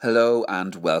Hello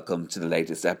and welcome to the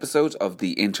latest episode of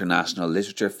the International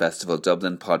Literature Festival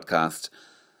Dublin podcast.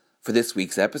 For this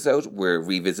week's episode, we're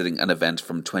revisiting an event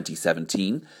from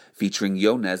 2017 featuring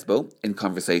Jo Nesbø in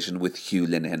conversation with Hugh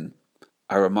Linehan.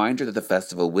 A reminder that the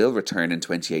festival will return in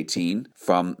 2018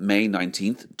 from May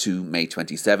 19th to May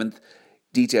 27th.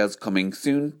 Details coming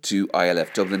soon to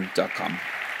ilfdublin.com.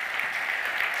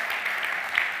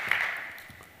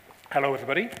 Hello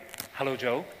everybody. Hello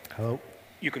Jo. Hello.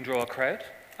 You can draw a crowd,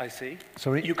 I see.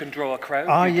 Sorry? You can draw a crowd.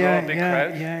 You draw draw a big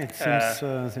crowd.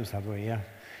 It seems that way, yeah.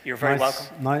 You're very welcome.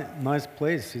 Nice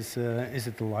place. Is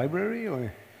it the library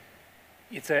or?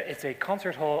 It's a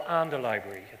concert hall and a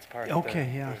library. It's part of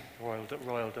the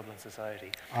Royal Dublin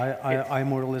Society. I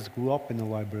more or less grew up in the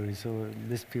library, so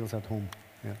this feels at home.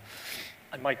 Yeah.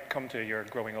 I might come to your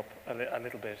growing up a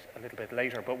little bit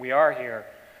later, but we are here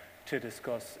to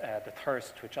discuss The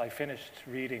Thirst, which I finished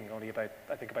reading only about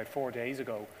 4 days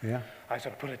ago. Yeah. I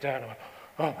sort of put it down and went,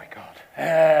 oh my God.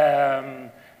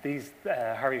 These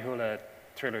Harry Hole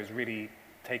thrillers really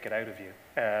take it out of you.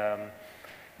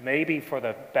 Maybe for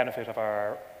the benefit of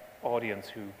our audience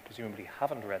who presumably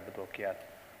haven't read the book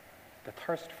yet, The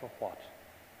Thirst for what?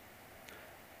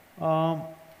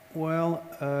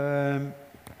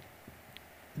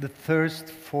 The thirst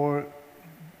for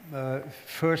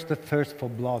first the thirst for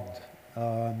blood.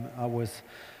 I was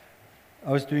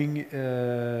doing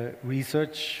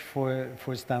research for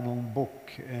a standalone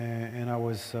book, and I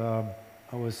was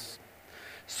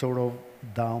sort of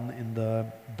down in the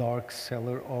dark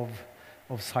cellar of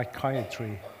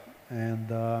psychiatry, and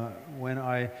when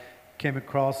I came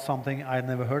across something I had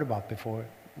never heard about before,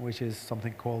 which is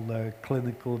something called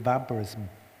clinical vampirism,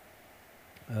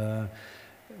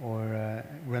 or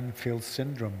Renfield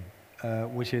syndrome,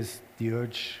 which is the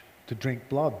urge to drink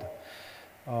blood.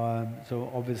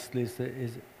 So obviously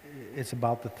it's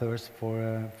about the thirst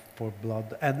for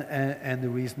blood, and the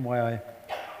reason why I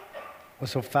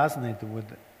was so fascinated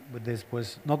with this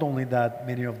was not only that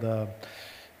many of the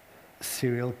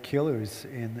serial killers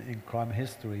in crime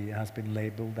history has been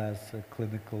labeled as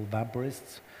clinical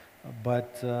vampirists,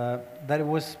 but that it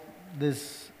was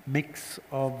this mix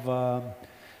of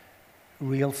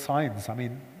real science. I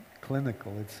mean,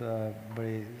 clinical, it's a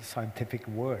very scientific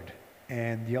word,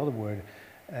 and the other word,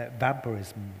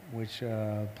 vampirism, which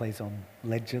plays on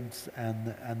legends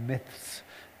and myths.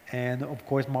 And of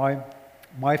course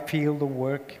my field of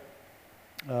work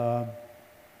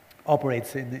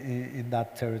operates in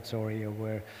that territory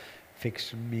where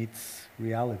fiction meets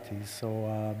reality.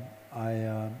 So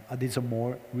I did some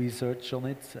more research on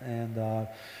it, and I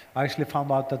actually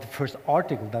found out that the first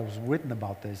article that was written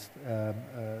about this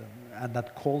and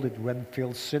that called it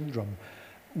Renfield syndrome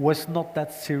was not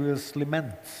that seriously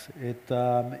meant.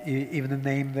 Even the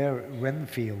name there,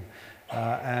 Renfield,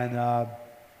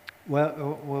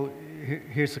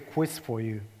 here's a quiz for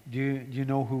you. Do you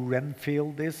know who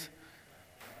Renfield is?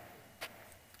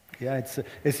 Yeah,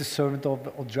 it's a servant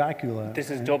of Dracula. This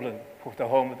is Dublin, the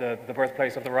home, the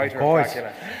birthplace of the writer of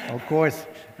Dracula. Of course.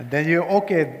 And then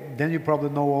you probably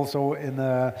know also in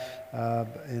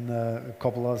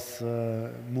Coppola's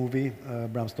movie,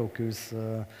 Bram Stoker's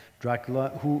Dracula,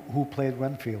 who played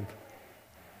Renfield.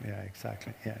 Yeah,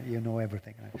 exactly. Yeah, you know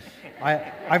everything.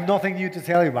 I have nothing new to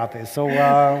tell you about this, so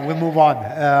we'll move on.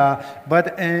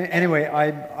 But anyway,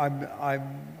 I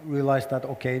realized that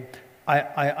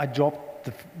I dropped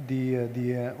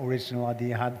the original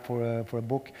idea I had for a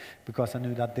book, because I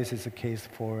knew that this is a case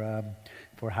for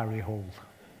Harry Hole.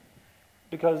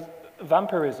 Because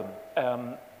vampirism,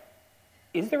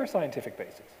 is there a scientific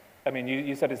basis? I mean,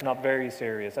 you said it's not very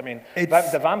serious. I mean,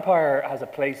 the vampire has a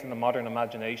place in the modern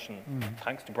imagination,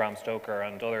 thanks to Bram Stoker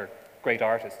and other great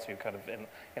artists who kind of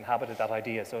inhabited that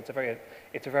idea. So it's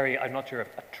a very, I'm not sure if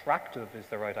attractive is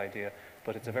the right idea,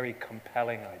 but it's a very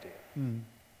compelling idea.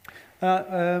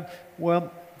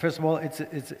 Well, first of all, it's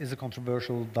a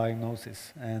controversial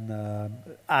diagnosis, and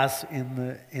as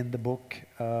in the book,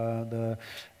 the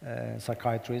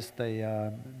psychiatrists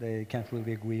they can't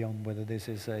really agree on whether this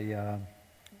is a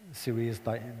serious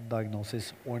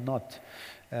diagnosis or not.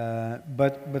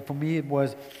 But for me, it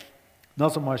was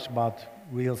not so much about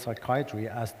real psychiatry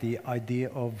as the idea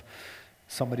of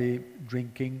somebody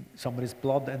drinking somebody's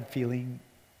blood and feeling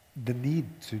the need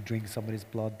to drink somebody's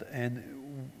blood, and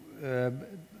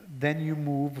then you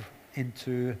move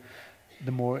into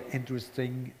the more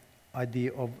interesting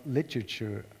idea of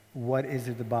literature. What is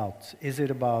it about? Is it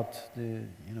about the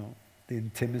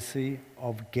intimacy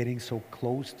of getting so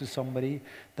close to somebody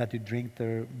that you drink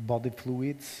their body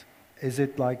fluids? Is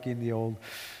it like in the old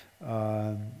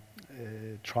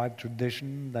tribe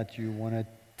tradition that you want to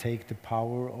take the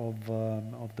power of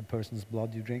the person's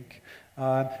blood you drink?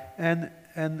 And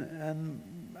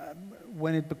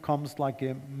when it becomes like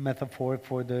a metaphor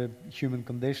for the human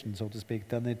condition, so to speak,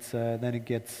 then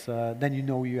then you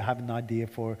know you have an idea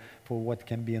for what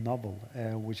can be a novel,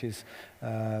 which is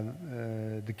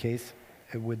the case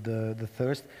with the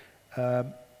Thirst.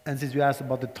 And since you asked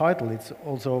about the title, it's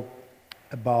also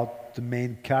about the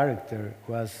main character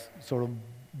who has sort of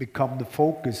become the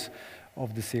focus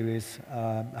of the series,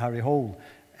 Harry Hole,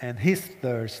 and his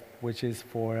thirst, which is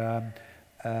for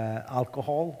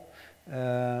alcohol,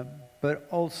 but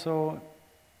also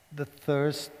the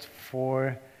thirst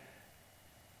for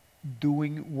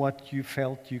doing what you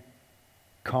felt you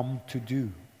come to do,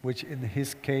 which in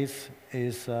his case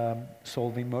is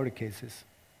solving murder cases.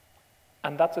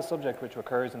 And that's a subject which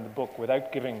recurs in the book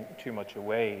without giving too much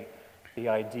away. The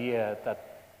idea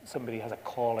that somebody has a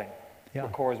calling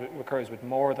recurs with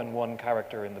more than one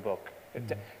character in the book.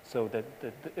 So that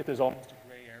there's almost a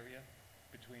grey area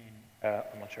between.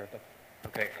 I'm not sure if that.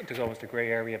 Okay, there's almost a grey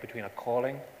area between a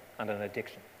calling and an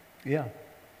addiction. Yeah.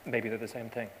 Maybe they're the same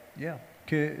thing. Yeah,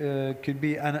 could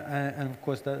be, and of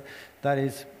course that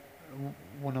is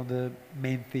one of the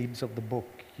main themes of the book.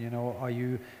 You know,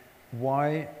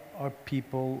 why are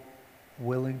people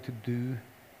willing to do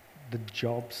the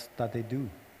jobs that they do?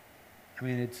 I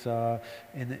mean, it's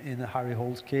in Harry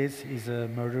Hole's case, he's a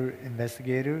murder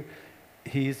investigator.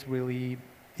 He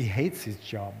hates his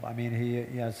job. I mean,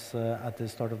 he has at the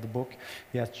start of the book,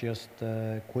 he has just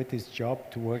quit his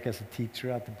job to work as a teacher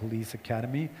at the police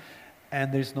academy,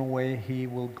 and there's no way he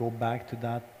will go back to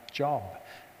that job.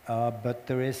 But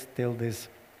there is still this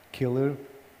killer,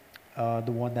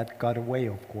 the one that got away,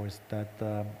 of course,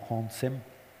 that haunts him.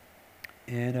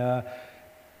 And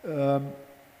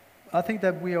I think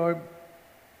that we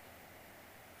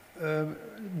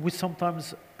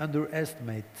sometimes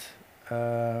underestimate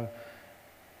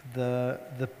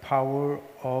the power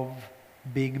of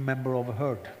being a member of a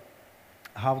herd,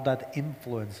 how that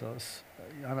influences us.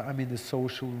 I mean, the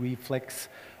social reflex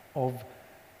of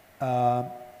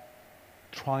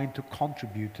trying to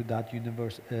contribute to that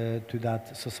universe, to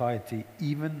that society,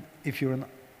 even if you're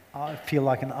feel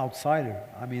like an outsider.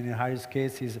 I mean, in Harry's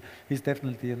case, he's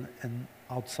definitely an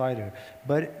outsider,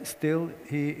 but still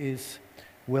he is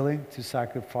willing to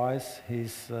sacrifice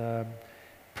his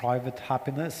private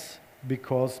happiness,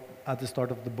 because at the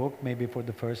start of the book, maybe for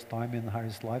the first time in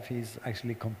Harry's life, he's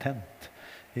actually content.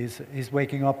 He's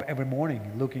waking up every morning,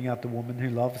 looking at the woman he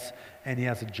loves, and he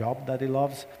has a job that he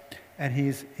loves, and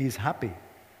he's happy.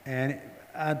 And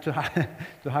to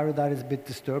Harry, that is a bit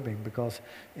disturbing, because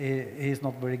he's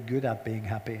not very good at being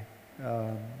happy.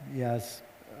 He has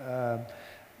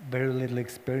very little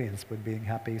experience with being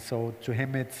happy. So to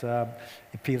him, it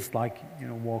feels like, you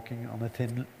know, walking on a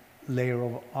thin layer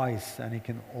of ice, and he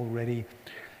can already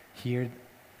hear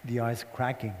the ice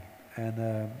cracking.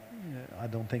 And I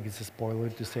don't think it's a spoiler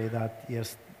to say that,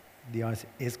 yes, the ice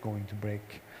is going to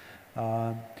break.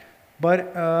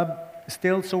 But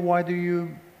still, so why do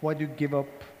you give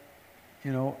up,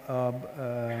 you know,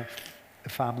 a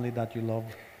family that you love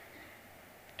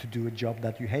to do a job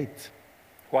that you hate?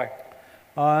 Why?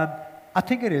 I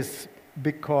think it is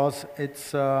because it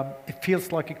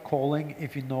feels like a calling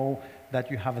if you know that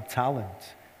you have a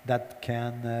talent that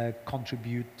can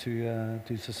contribute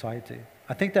to society.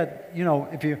 I think that, you know,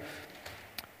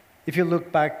 if you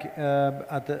look back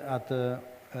at the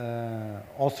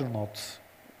astronauts,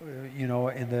 you know,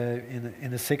 in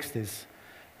the 60s,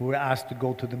 who were asked to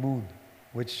go to the moon,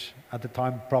 which at the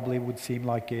time probably would seem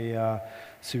like a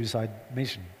suicide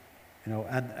mission, you know,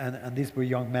 and these were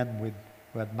young men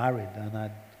who had married and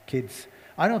had kids.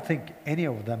 I don't think any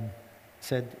of them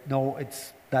said, no,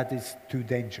 that is too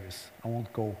dangerous, I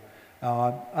won't go.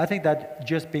 I think that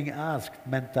just being asked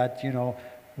meant that, you know,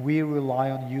 we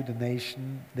rely on you, the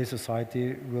nation, the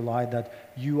society rely that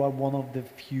you are one of the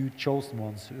few chosen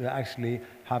ones who actually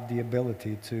have the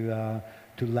ability to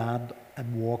land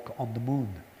and walk on the moon.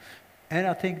 And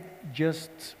I think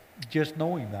just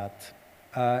knowing that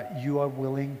you are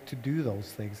willing to do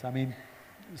those things. I mean,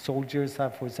 soldiers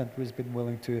have for centuries been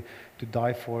willing to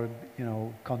die for, you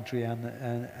know, country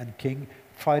and king,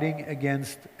 fighting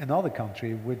against another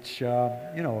country which, you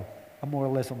know, are more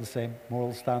or less on the same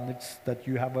moral standards that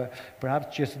you have,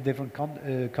 perhaps just a different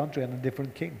country and a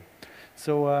different king.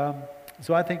 So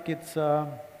I think it's for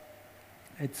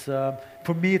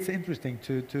me it's interesting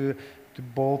to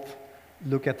both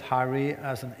look at Harry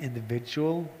as an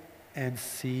individual and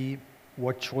see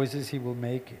what choices he will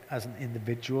make as an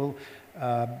individual,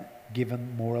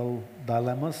 given moral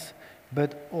dilemmas,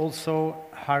 but also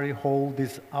Harry Hole,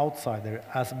 this outsider,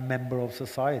 as a member of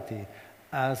society,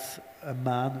 as a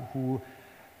man who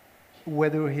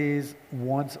whether he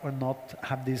wants or not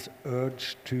have this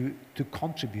urge to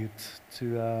contribute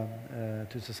to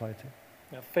society.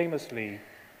 Now, famously,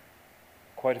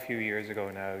 quite a few years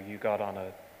ago now, you got on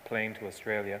a plane to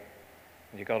Australia,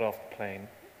 and you got off the plane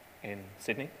in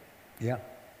Sydney, Yeah.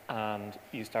 and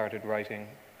you started writing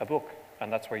a book,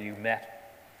 and that's where you met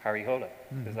Harry Hola.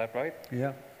 Is that right?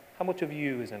 Yeah. How much of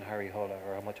you is in Harry Hola,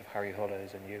 or how much of Harry Hola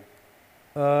is in you?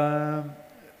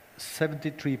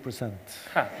 73%.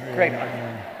 Huh, great.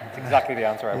 That's exactly the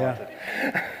answer I wanted.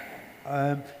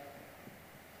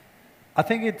 I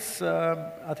think it's.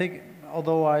 I think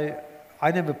although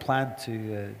I never planned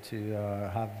to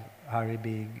have Harry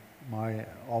being my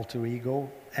alter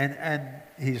ego, and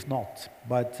he's not.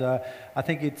 But I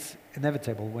think it's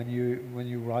inevitable when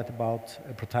you write about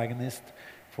a protagonist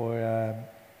for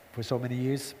so many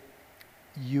years,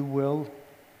 you will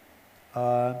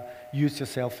use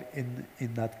yourself in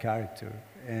that character.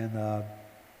 And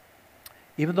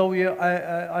even though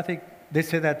I think they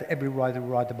say that every writer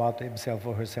writes about himself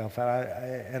or herself,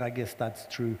 and I guess that's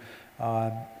true,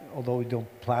 although we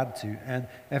don't plan to.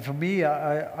 And for me,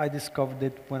 I discovered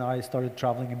it when I started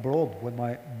traveling abroad, when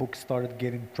my books started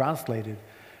getting translated,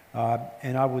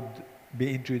 and I would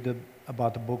be intrigued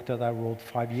about the book that I wrote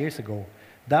 5 years ago.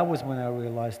 That was when I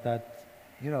realized that,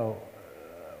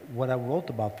 what I wrote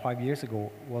about 5 years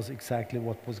ago was exactly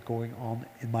what was going on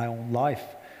in my own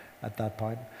life at that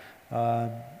time.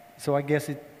 So I guess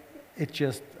it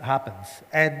just happens.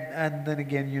 And then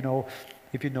again,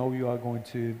 if you are going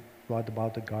to write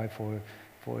about a guy for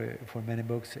many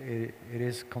books, it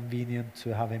is convenient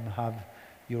to have him have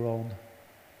your own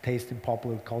taste in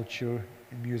popular culture,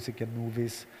 in music and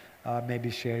movies, maybe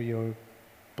share your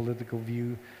political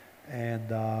view and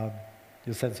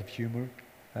your sense of humor,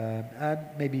 and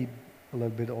maybe a little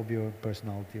bit of your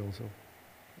personality also.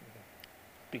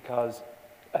 Because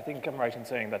I think I'm right in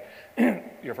saying that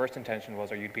your first intention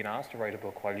was, or you'd been asked to write a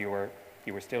book while you were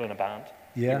still in a band.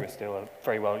 Yeah. You were still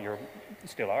you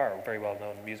still are a very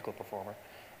well-known musical performer,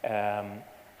 and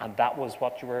that was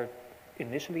what you were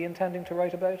initially intending to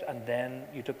write about, and then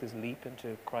you took this leap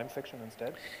into crime fiction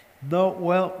instead. No,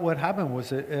 well, what happened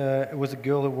was it was a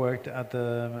girl who worked at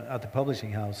the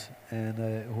publishing house, and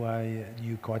who I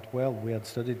knew quite well. We had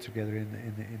studied together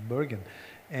in Bergen,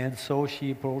 and so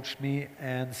she approached me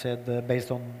and said,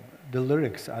 based on the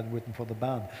lyrics I'd written for the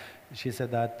band, she said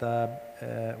that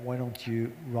why don't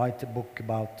you write a book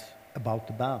about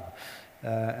the band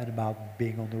and about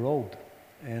being on the road?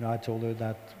 And I told her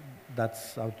that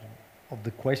that's out of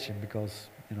the question, because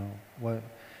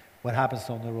what happens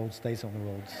on the road stays on the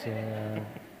road. So,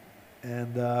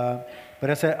 but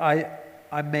I said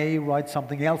I may write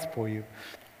something else for you.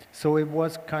 So it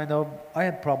was kind of, I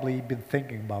had probably been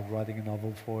thinking about writing a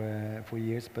novel for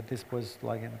years, but this was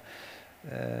like an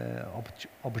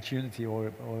opportunity,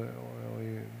 or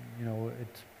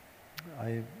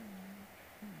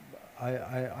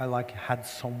I like had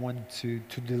someone to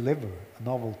deliver a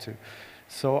novel to.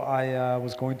 So I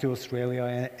was going to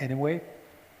Australia anyway,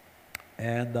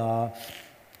 and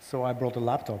so I brought a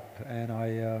laptop and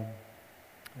I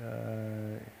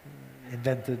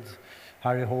invented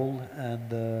Harry Hole and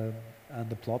the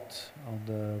plot on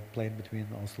the plane between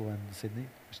Oslo and Sydney,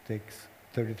 which takes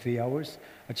 33 hours.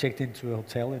 I checked into a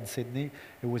hotel in Sydney.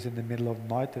 It was in the middle of the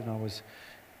night and I was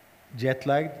jet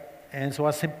lagged, and so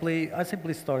I simply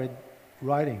started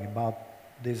writing about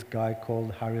this guy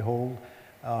called Harry Hole,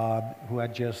 who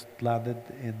had just landed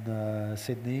in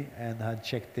Sydney and had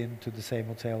checked into the same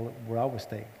hotel where I was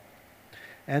staying.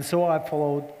 And so I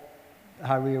followed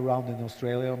Harry around in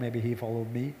Australia, or maybe he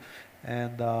followed me.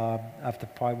 And after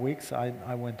 5 weeks,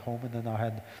 I went home, and then I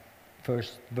had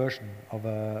first version of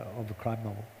a crime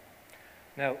novel.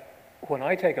 Now, when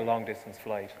I take a long-distance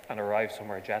flight and arrive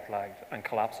somewhere jet-lagged and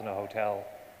collapse in a hotel,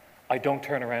 I don't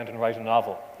turn around and write a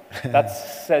novel. That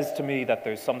says to me that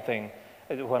there's something.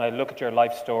 When I look at your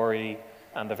life story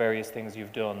and the various things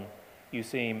you've done, you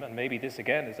seem, and maybe this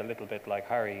again is a little bit like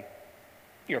Harry,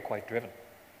 you're quite driven.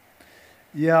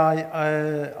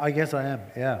 Yeah, I guess I am.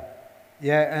 Yeah,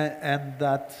 and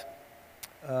that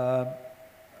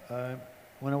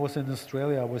when I was in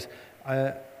Australia,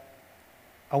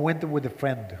 I went with a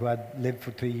friend who had lived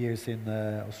for 3 years in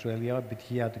Australia, but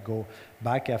he had to go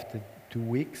back after 2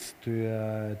 weeks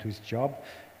to his job,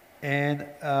 and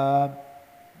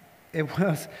it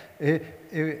was,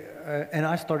 and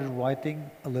I started writing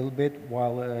a little bit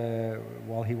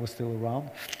while he was still around,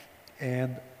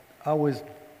 and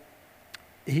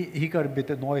he got a bit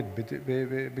annoyed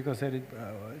because I said,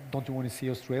 "Don't you want to see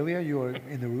Australia? You are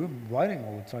in the room writing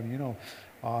all the time.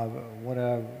 What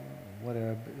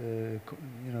a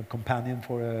companion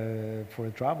for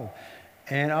a travel."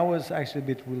 And I was actually a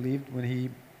bit relieved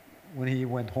when he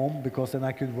went home, because then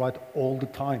I could write all the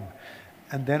time.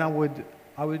 And then I would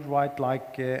write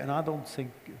like, and I don't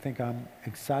think I'm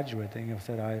exaggerating. I've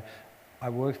said I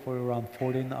worked for around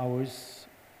 14 hours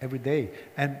every day,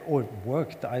 or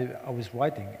worked. I was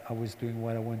writing. I was doing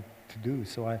what I wanted to do.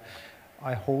 So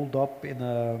I holed up in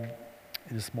a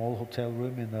small hotel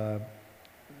room in a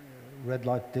red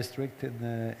light district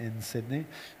in Sydney,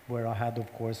 where I had,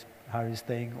 of course, Harry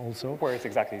staying also. Where it's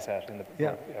exactly set in the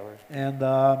yeah. And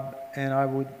I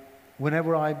would,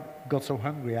 whenever I got so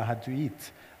hungry I had to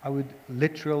eat, I would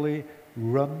literally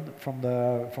run from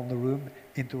the room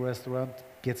into a restaurant,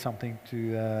 get something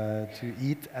to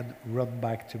eat, and run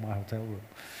back to my hotel room.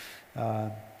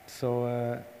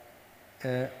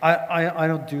 I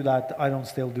don't do that. I don't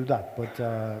still do that.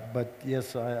 But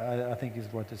yes, I think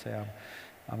it's right to say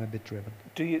I'm a bit driven.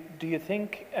 Do you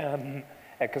think?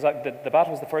 Because the Bat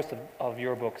was the first of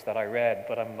your books that I read,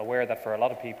 but I'm aware that for a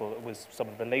lot of people it was some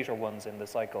of the later ones in the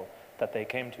cycle that they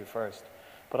came to first.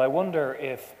 But I wonder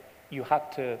if you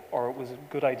had to, or it was a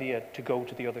good idea to go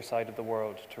to the other side of the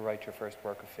world to write your first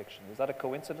work of fiction. Is that a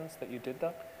coincidence that you did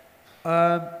that?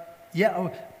 Yeah,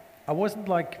 I wasn't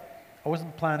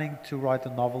planning to write a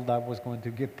novel that was going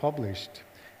to get published.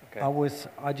 Okay.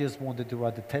 I just wanted to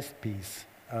write a test piece.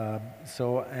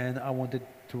 And I wanted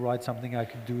to write something I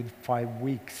could do in 5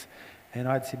 weeks. And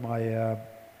I'd see my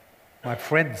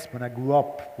friends when I grew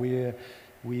up. We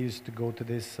used to go to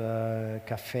this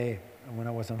cafe when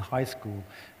I was in high school.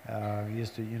 We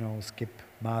used to, skip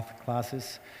math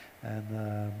classes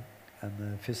and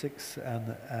physics,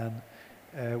 and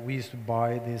we used to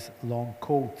buy these long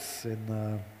coats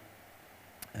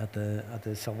at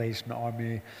the Salvation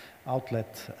Army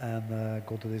outlet, and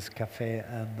go to this cafe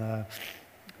and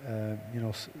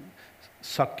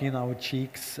suck in our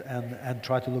cheeks and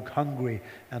try to look hungry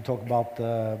and talk about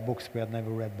books we had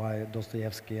never read by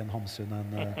Dostoevsky and Hamsun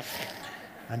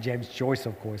and James Joyce,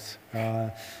 of course.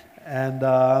 And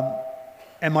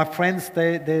my friends,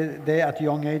 they at a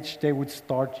young age, they would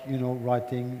start,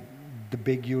 writing the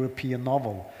big European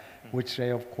novel, which they,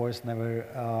 of course, never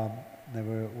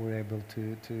were able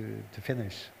to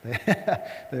finish.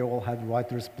 They all had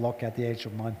writer's block at the age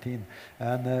of 19.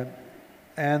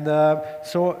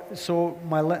 So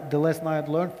the lesson I had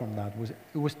learned from that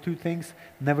was 2 things.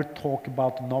 Never talk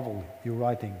about the novel you're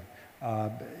writing,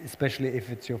 especially if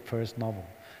it's your first novel.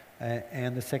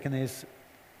 And the second is,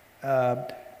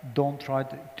 don't try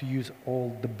to use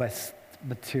all the best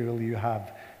material you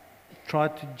have. Try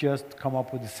to just come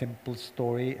up with a simple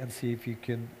story and see if you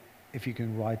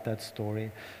can write that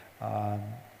story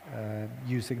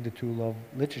using the tool of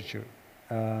literature.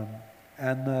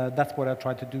 And that's what I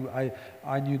tried to do.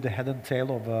 I knew the head and tail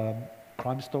of a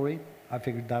crime story. I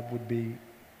figured that would be,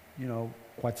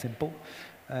 quite simple.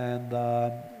 And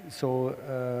so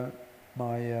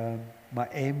my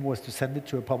aim was to send it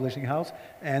to a publishing house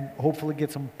and hopefully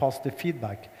get some positive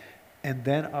feedback. And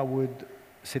then I would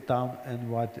sit down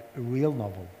and write a real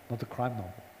novel, not a crime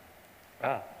novel.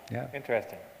 Ah, yeah.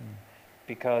 Interesting.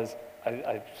 Because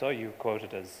I saw you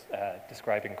quoted as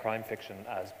describing crime fiction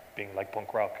as being like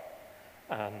punk rock.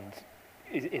 And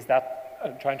is that,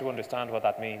 I'm trying to understand what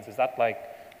that means. Is that like,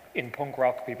 in punk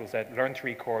rock people said, learn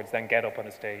 3 chords, then get up on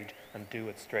a stage and do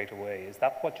it straight away. Is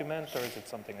that what you meant, or is it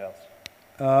something else?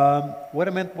 What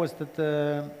I meant was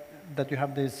that you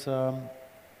have this,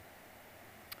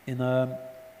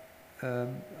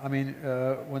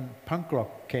 when punk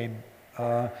rock came,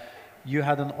 you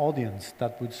had an audience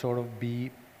that would sort of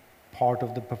be part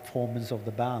of the performance of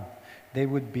the band. They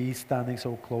would be standing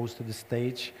so close to the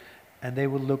stage, and they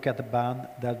would look at the band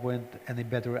that weren't any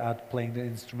better at playing the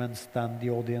instruments than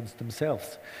the audience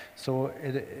themselves. So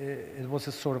it was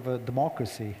a sort of a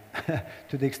democracy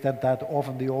to the extent that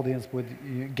often the audience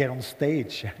would get on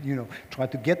stage, try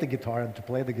to get the guitar and to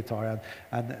play the guitar,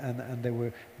 and they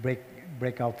would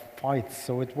break out fights.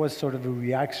 So it was sort of a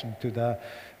reaction to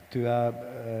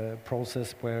a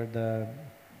process where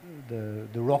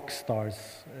the rock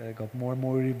stars got more and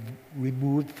more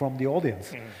removed from the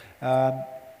audience.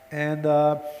 And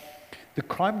the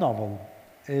crime novel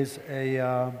is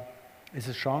a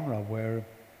genre where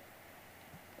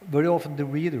very often the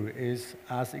reader is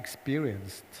as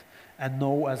experienced and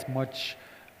know as much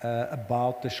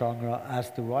about the genre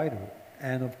as the writer.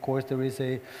 And of course there is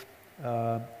a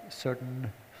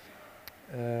certain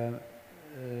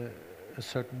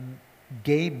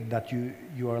game that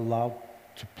you are allowed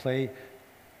to play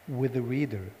with the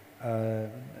reader.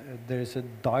 There's a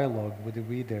dialogue with the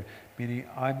reader, meaning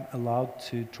I'm allowed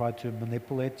to try to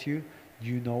manipulate you.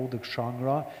 You know the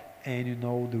genre, and you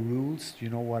know the rules. You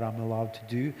know what I'm allowed to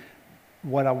do,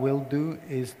 what I will do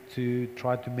is to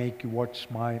try to make you watch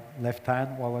my left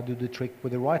hand while I do the trick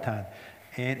with the right hand.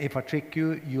 And if I trick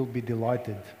you, you'll be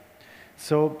delighted.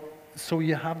 So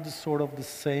you have the sort of the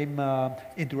same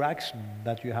interaction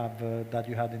that you have that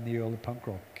you had in the early punk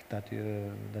rock that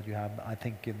you have, I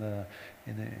think, in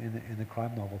the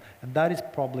crime novel. And that is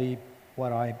probably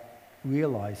what I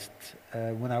realized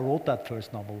when I wrote that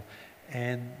first novel,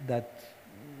 and that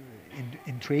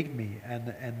intrigued me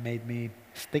and made me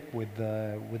stick with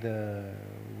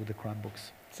the crime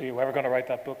books. So you were ever going to write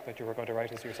that book that you were going to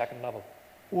write as your second novel?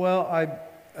 Well,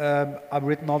 I've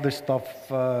written other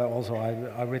stuff also.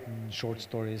 I've written short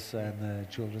stories and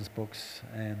children's books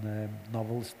and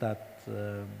novels that,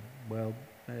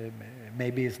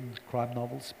 maybe isn't crime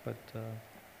novels, but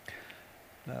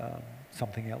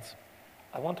something else.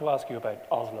 I want to ask you about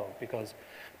Oslo, because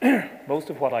most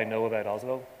of what I know about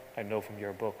Oslo, I know from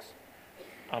your books.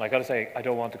 And I got to say, I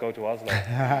don't want to go to Oslo.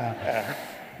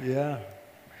 Yeah.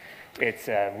 It's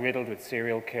riddled with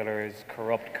serial killers,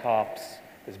 corrupt cops,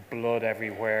 there's blood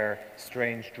everywhere,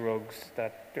 strange drugs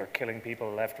that are killing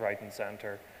people left, right, and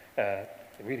center. It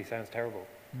really sounds terrible.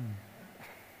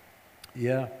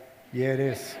 Yeah, it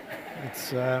is.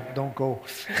 It's don't go.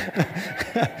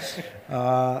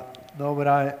 No, but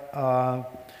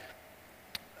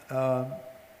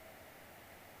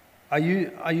I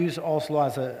use Oslo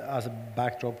as a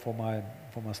backdrop for my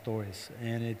stories,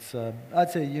 and it's I'd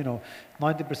say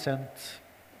 90%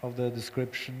 of the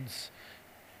descriptions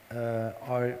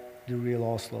are the real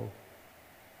Oslo,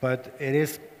 but it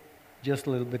is just a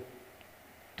little bit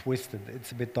twisted.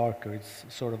 It's a bit darker. It's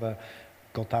sort of a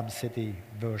Gotham City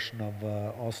version of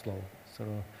Oslo, sort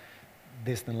of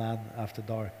Disneyland after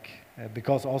dark,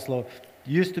 because Oslo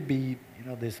used to be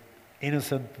this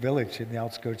innocent village in the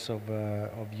outskirts of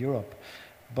Europe.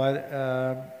 But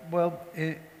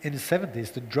in the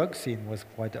 70s, the drug scene was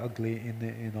quite ugly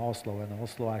in Oslo, and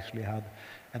Oslo actually had,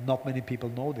 and not many people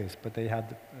know this, but they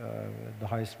had the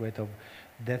highest rate of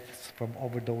deaths from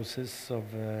overdoses of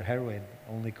heroin,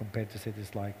 only compared to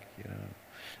cities like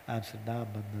Amsterdam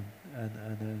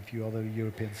and a few other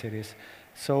European cities.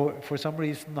 So for some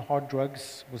reason, hard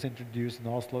drugs was introduced in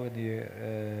Oslo in the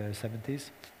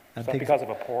 70s. Is that because of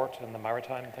a port and the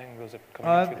maritime thing? Was it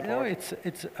coming through the port?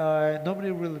 It's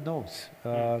nobody really knows.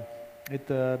 It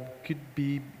could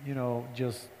be,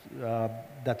 just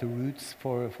that the routes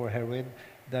for heroin,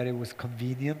 that it was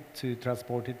convenient to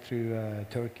transport it through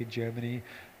Turkey, Germany,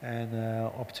 and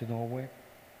up to Norway.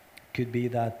 Could be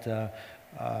that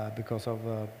because of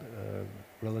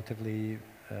relatively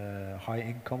high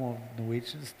income of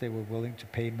Norwegians, they were willing to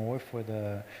pay more for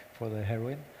the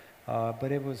heroin.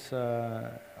 But it was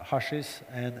hashish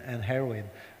and heroin.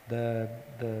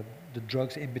 The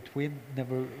drugs in between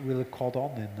never really caught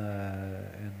on in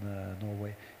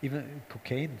Norway. Even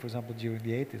cocaine, for example, during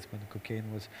the 80s, when cocaine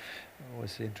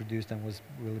was introduced and was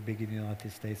really big in the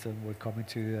United States and were coming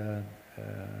to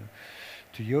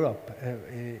Europe,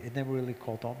 it never really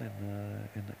caught on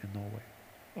in Norway.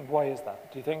 Why is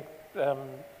that? Do you think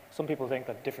some people think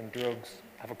that different drugs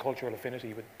have a cultural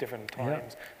affinity with different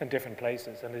times and different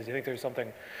places? And do you think there's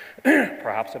something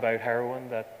perhaps about heroin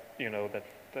that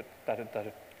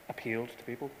that appealed to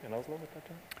people in Oslo at that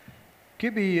time?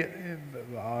 Could be.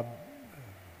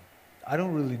 I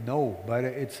don't really know, but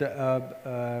it's.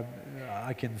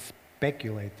 I can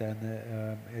speculate, and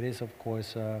it is, of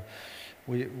course.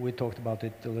 We talked about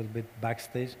it a little bit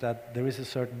backstage, that there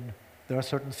are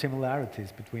certain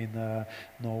similarities between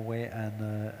Norway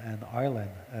and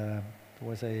Ireland.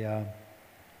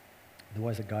 There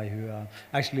was a guy who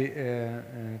actually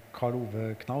Karl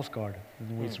Ove Knausgård,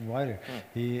 the Norwegian writer.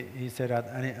 He said that,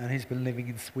 and he's been living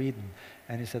in Sweden,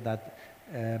 and he said that,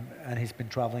 and he's been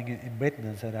traveling in Britain,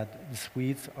 and said that the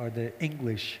Swedes are the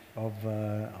English of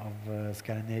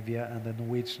Scandinavia, and the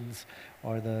Norwegians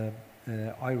are the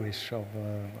Irish of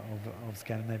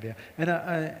Scandinavia,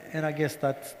 and I guess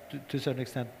that to a certain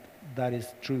extent that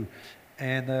is true.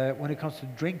 And when it comes to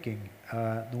drinking,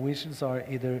 Norwegians are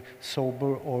either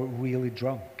sober or really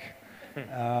drunk.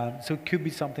 So it could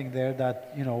be something there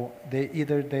that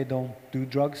they don't do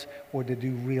drugs or they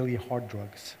do really hard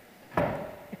drugs.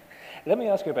 Let me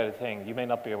ask you about a thing. You may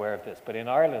not be aware of this, but in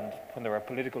Ireland, when there are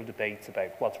political debates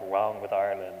about what's wrong with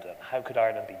Ireland and how could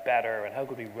Ireland be better and how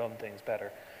could we run things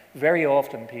better, very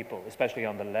often people, especially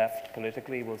on the left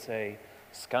politically, will say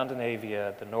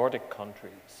Scandinavia, the Nordic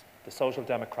countries, the social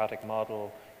democratic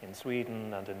model in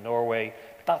Sweden and in Norway,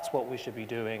 that's what we should be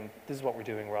doing, this is what we're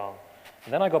doing wrong.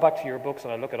 And then I go back to your books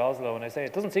and I look at Oslo and I say,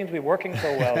 it doesn't seem to be working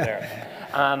so well there.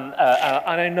 And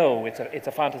I know it's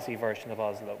a fantasy version of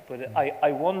Oslo, but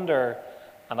I wonder,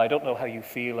 And I don't know how you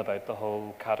feel about the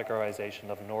whole categorization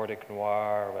of Nordic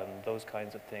noir and those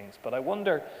kinds of things, but I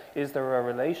wonder, is there a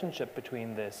relationship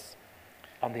between this,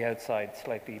 on the outside,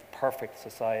 slightly perfect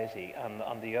society, and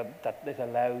on the that it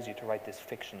allows you to write this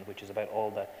fiction, which is about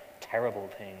all the terrible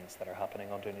things that are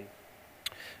happening underneath?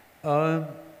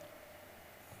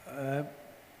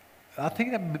 I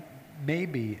think that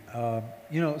maybe,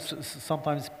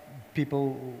 sometimes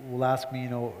people will ask me,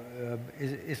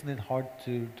 isn't it hard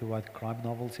to write crime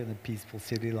novels in a peaceful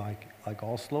city like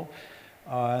Oslo?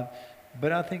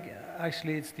 But I think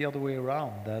actually it's the other way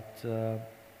around, that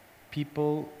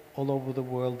people all over the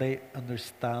world, they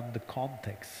understand the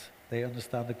context. They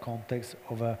understand the context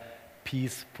of a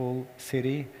peaceful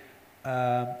city,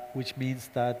 which means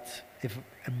that if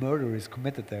a murder is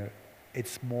committed there,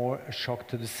 it's more a shock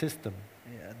to the system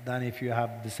than if you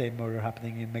have the same murder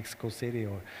happening in Mexico City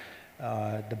or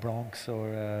the Bronx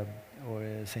or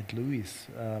St. Louis.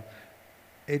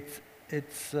 It's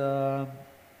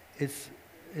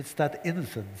that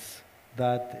innocence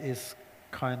that is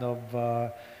kind of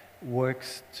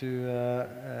works to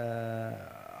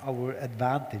our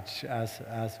advantage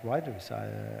as writers.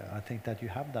 I think that you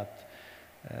have that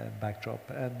backdrop,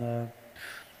 and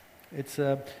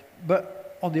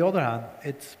but on the other hand,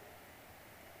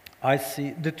 I see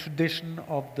the tradition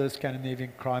of the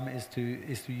Scandinavian crime is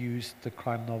to use the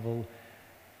crime novel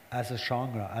as a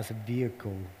genre, as a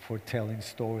vehicle for telling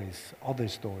stories, other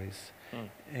stories,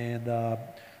 and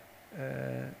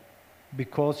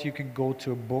because you can go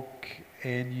to a book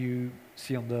and you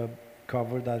see on the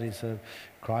cover that it's a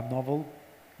crime novel,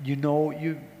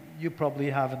 you probably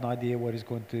have an idea what is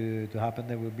going to happen.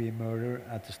 There will be a murder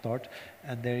at the start,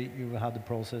 and there you will have the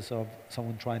process of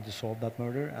someone trying to solve that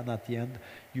murder, and at the end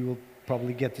you will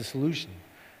probably get the solution.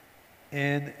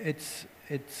 And it's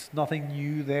nothing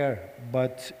new there,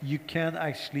 but you can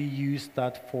actually use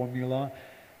that formula,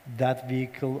 that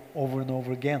vehicle, over and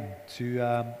over again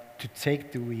to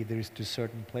take the readers to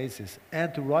certain places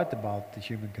and to write about the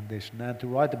human condition and to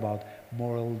write about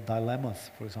moral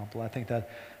dilemmas, for example. I think that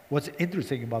what's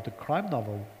interesting about the crime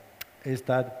novel is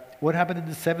that what happened in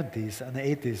the 70s and the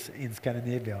 80s in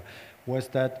Scandinavia was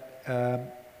that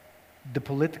the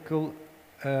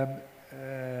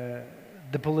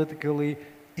politically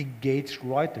engaged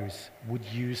writers would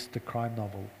use the crime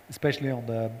novel, especially on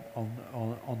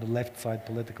the left side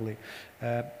politically,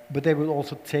 but they would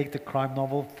also take the crime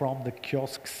novel from the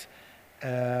kiosks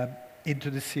into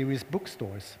the serious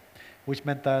bookstores, which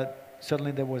meant that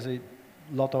suddenly there was a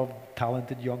lot of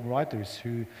talented young writers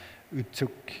who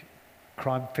took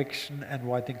crime fiction and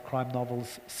writing crime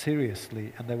novels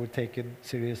seriously, and they were taken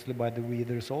seriously by the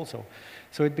readers also.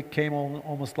 So it became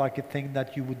almost like a thing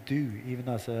that you would do, even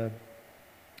as a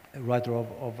writer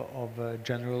of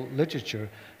general literature.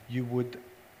 You would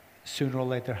sooner or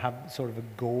later have sort of a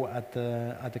go at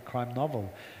the crime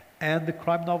novel, and the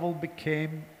crime novel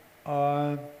became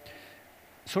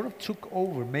sort of took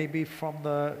over maybe from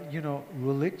the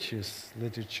religious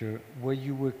literature, where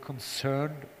you were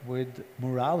concerned with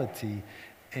morality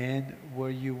and where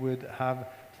you would have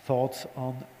thoughts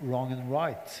on wrong and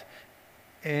right,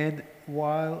 and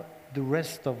while the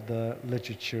rest of the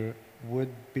literature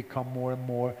would become more and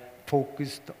more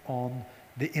focused on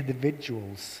the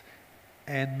individuals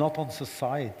and not on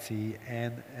society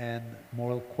and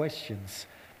moral questions.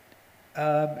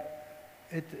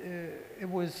 It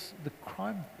was the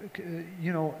crime,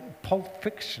 Pulp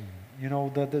Fiction,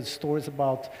 the stories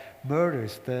about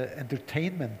murders, the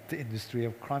entertainment industry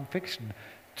of crime fiction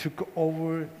took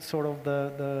over sort of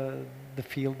the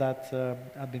field that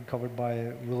had been covered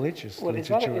by religious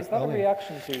literature. Is that a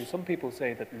reaction to, some people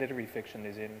say that literary fiction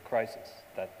is in crisis,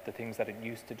 that the things that it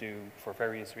used to do for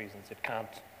various reasons it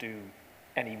can't do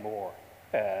anymore,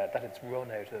 that it's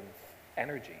run out of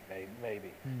energy,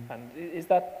 maybe. And is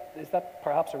that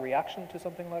perhaps a reaction to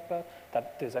something like that?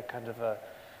 That there's a kind of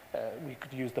we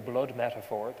could use the blood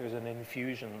metaphor, there's an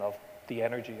infusion of the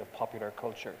energy of popular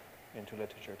culture into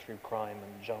literature through crime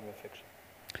and genre fiction.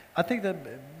 I think that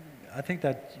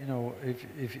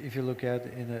if you look at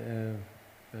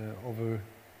over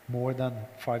more than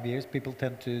 5 years, people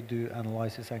tend to do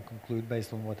analysis and conclude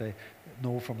based on what they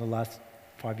know from the last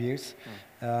 5 years.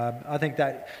 I think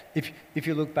that if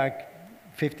you look back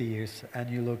 50 years and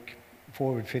you look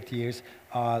forward 50 years,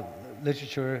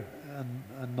 literature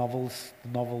and novels, the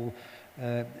novel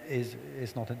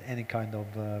is not in any kind of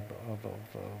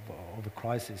a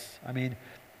crisis. I mean,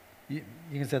 you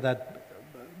can say that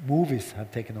movies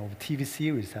have taken over, TV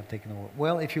series have taken over.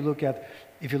 Well, if you look at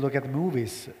the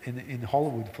movies in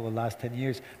Hollywood for the last 10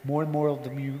 years, more and more of the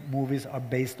movies are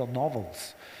based on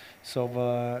novels. So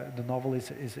the novel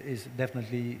is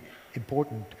definitely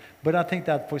important. But I think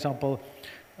that, for example,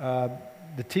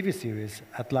 the TV series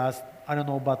at last, I don't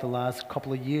know about the last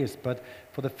couple of years, but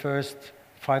for the first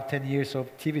 5-10 years of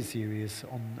TV series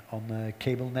on the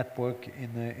cable network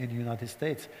in the United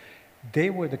States, they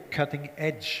were the cutting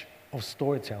edge of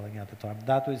storytelling at the time.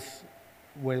 That was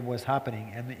where it was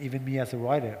happening. And even me as a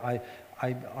writer,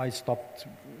 I stopped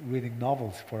reading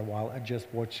novels for a while and just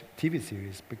watched TV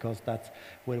series because that's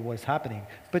where it was happening.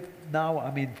 But now,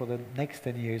 I mean, for the next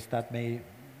 10 years, that may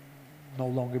no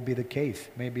longer be the case.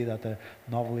 Maybe that the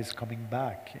novel is coming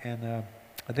back. And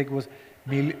I think it was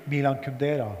Milan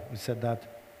Kundera who said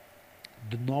that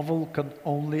the novel can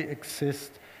only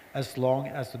exist as long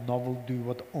as the novel do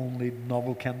what only the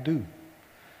novel can do.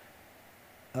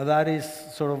 Now that is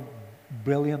sort of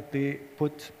brilliantly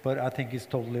put, but I think it's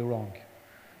totally wrong.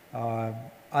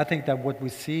 I think that what we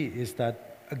see is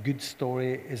that a good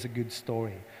story is a good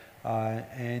story,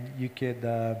 and you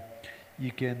can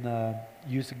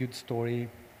use a good story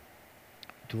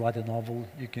to write a novel.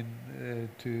 You can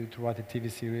to write a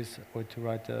TV series or to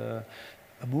write a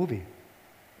movie.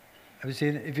 Have you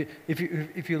seen?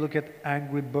 If you look at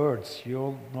Angry Birds, you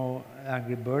all know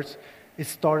Angry Birds. It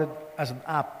started as an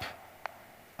app,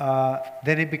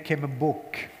 then it became a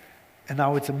book, and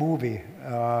now it's a movie.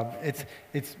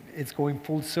 It's going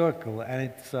full circle,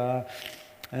 and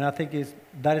and I think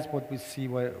that is what we see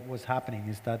what's happening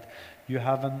is that you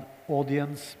have an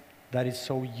audience that is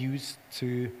so used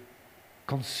to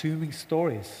consuming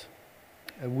stories.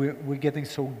 We're getting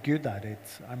so good at it.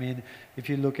 I mean, if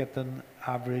you look at an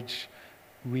average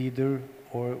reader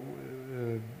or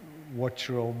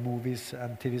watcher of movies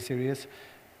and TV series,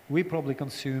 we probably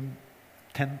consume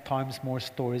 10 times more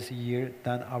stories a year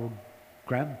than our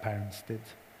grandparents did.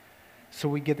 So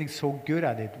we're getting so good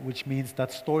at it, which means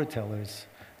that storytellers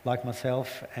like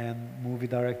myself and movie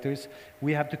directors,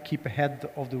 we have to keep ahead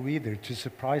of the reader to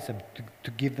surprise them,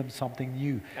 to give them something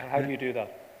new. And how do you do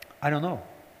that? I don't know.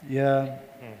 Yeah,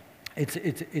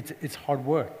 it's hard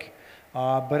work.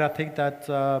 But I think that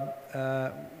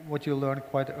what you learn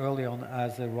quite early on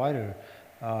as a writer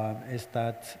is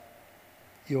that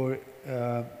your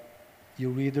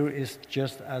reader is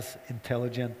just as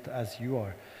intelligent as you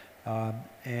are,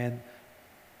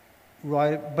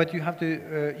 but you have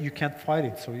to you can't fight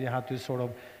it. So you have to sort of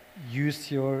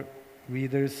use your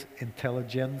reader's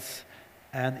intelligence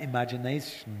and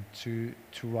imagination to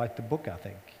write the book. I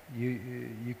think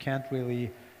you can't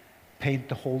really paint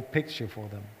the whole picture for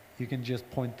them. You can just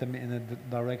point them in a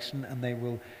direction, and they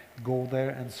will go there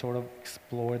and sort of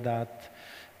explore that.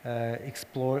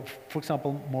 Explore, for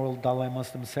example, moral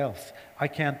dilemmas themselves. I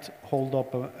can't hold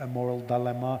up a moral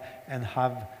dilemma and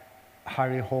have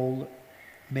Harry Hole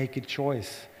make a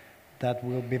choice that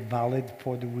will be valid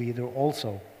for the reader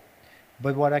also.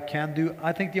 But what I can do,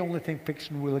 I think the only thing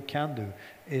fiction really can do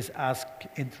is ask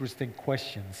interesting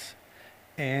questions.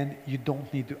 And you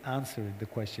don't need to answer the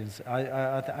questions. I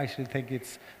actually think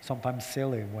it's sometimes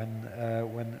silly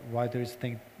when writers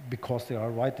think, because they are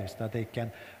writers, that they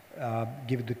can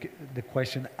give the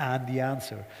question and the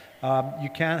answer. You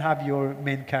can have your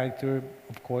main character,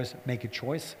 of course, make a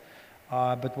choice,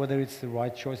 but whether it's the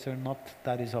right choice or not,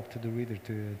 that is up to the reader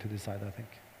to decide, I think.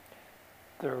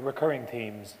 There are recurring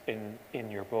themes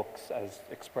in your books as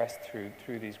expressed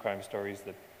through these crime stories,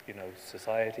 that, you know,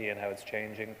 society and how it's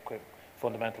changing,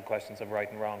 fundamental questions of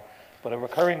right and wrong. But a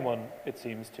recurring one, it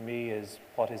seems to me, is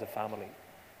what is a family,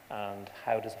 and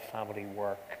how does a family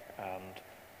work, and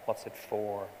what's it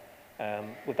for?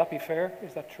 Would that be fair?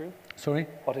 Is that true? Sorry?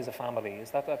 What is a family?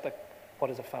 Is that what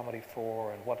is a family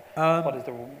for, and what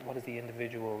is the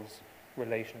individual's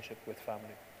relationship with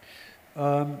family?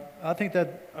 I think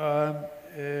that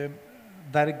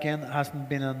that again hasn't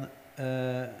been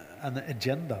an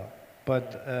agenda.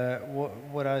 But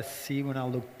what I see when I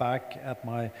look back at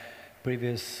my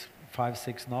previous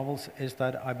 5-6 novels is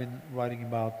that I've been writing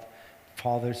about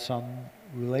father-son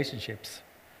relationships,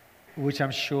 which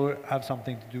I'm sure have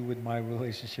something to do with my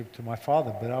relationship to my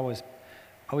father. But I was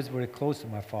very close to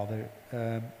my father,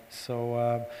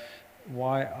 so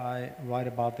why I write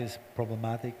about these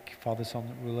problematic father-son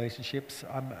relationships,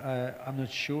 I'm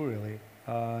not sure really.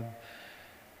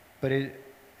 But it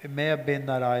may have been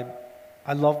that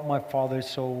I loved my father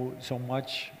so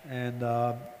much, and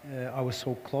I was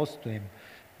so close to him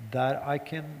that I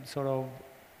can sort of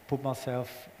put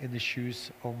myself in the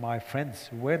shoes of my friends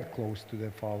who weren't close to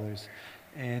their fathers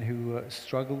and who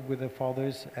struggled with their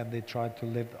fathers, and they tried to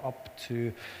live up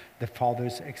to the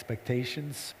father's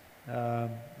expectations.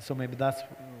 So maybe that's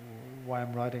why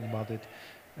I'm writing about it.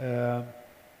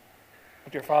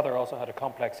 But your father also had a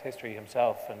complex history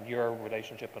himself, and your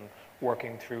relationship and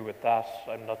working through with that.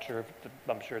 I'm sure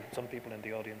that some people in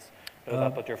the audience know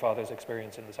that, but your father's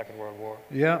experience in the Second World War.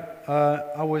 Yeah,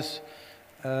 I was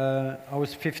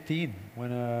 15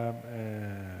 when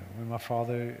my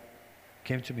father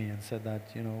came to me and said that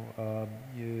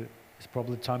it's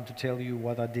probably time to tell you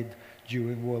what I did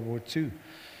during World War II.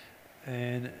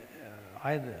 And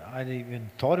I even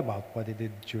thought about what he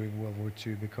did during World War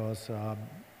II because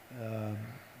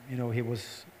he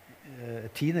was a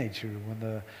teenager when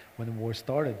the war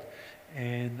started,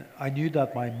 and I knew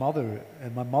that my mother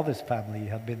and my mother's family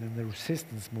had been in the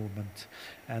resistance movement,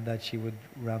 and that she would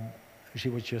run. She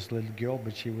was just a little girl,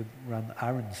 but she would run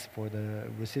errands for the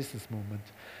resistance movement.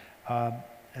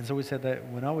 And so we said that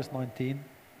when I was 19,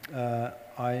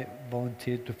 I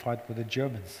volunteered to fight with the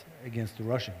Germans against the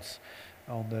Russians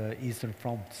on the Eastern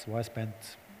Front. So I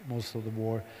spent most of the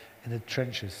war in the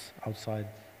trenches outside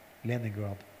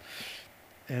Leningrad.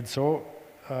 And so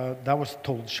that was a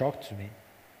total shock to me,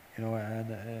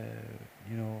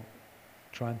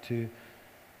 trying to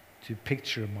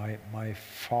picture my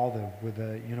father with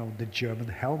the German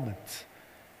helmet.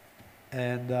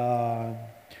 And I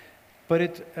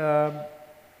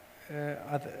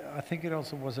think it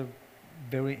also was a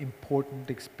very important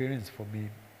experience for me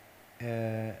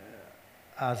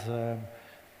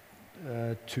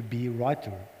to be a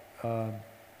writer,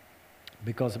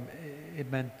 because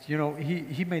it meant,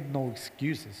 he made no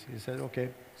excuses. He said, okay,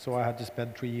 so I had to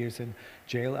spend 3 years in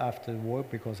jail after the war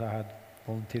because I had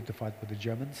volunteered to fight with the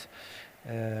Germans,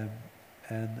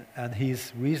 and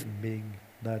his reason being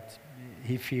that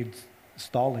he feared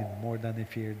Stalin more than he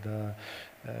feared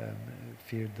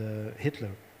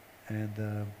Hitler,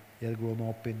 and he had grown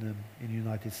up in the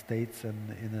United States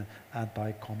and in an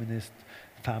anti-communist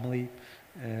family,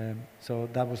 so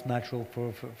that was natural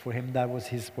for him. That was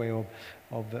his way of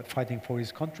fighting for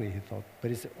his country, he thought.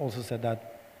 But he also said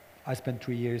that I spent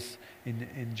 3 years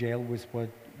in jail, which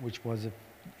was a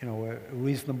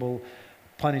reasonable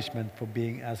punishment for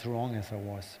being as wrong as I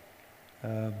was.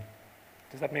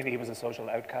 Does that mean he was a social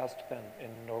outcast then in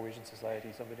Norwegian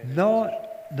society? No,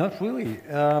 not really.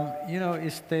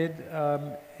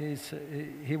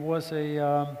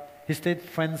 He stayed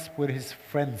friends with his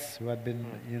friends who had been,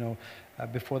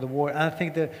 before the war. And I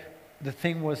think the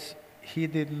thing was he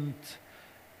didn't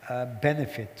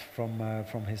benefit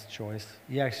from his choice.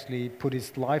 He actually put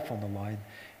his life on the line.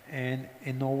 And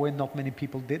in Norway, not many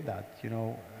people did that.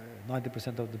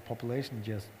 90% of the population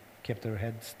just kept their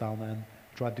heads down and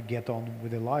tried to get on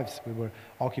with their lives. We were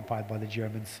occupied by the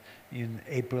Germans in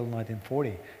April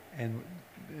 1940, and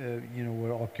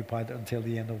were occupied until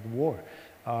the end of the war.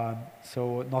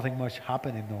 So nothing much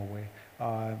happened in Norway.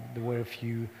 There were a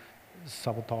few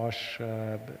sabotage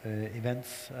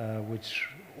events, which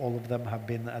all of them have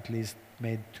been at least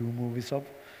made 2 movies of.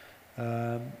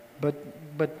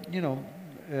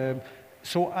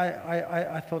 So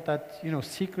I thought that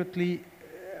secretly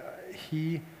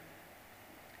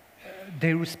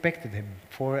they respected him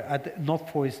not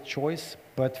for his choice,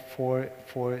 but for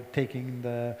taking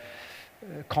the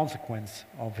consequence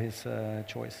of his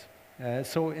choice.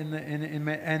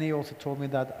 And he also told me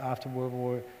that after World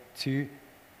War II,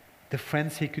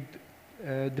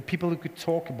 the people who could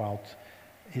talk about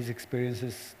his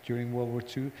experiences during World War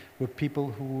II were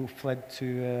people who fled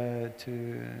to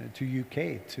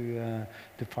UK to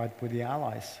fight with the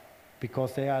Allies,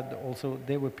 because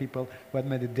they were people who had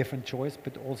made a different choice,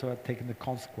 but also had taken the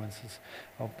consequences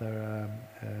of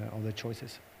their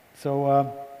choices.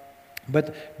 So,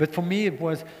 but for me, it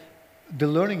was the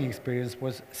learning experience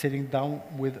was sitting down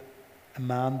with a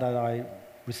man that I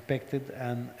respected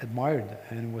and admired,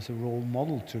 and was a role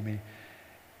model to me,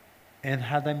 and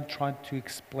had them try to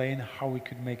explain how we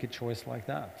could make a choice like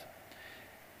that.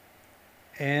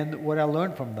 And what I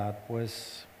learned from that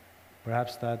was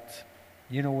perhaps that,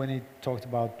 when he talked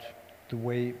about the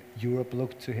way Europe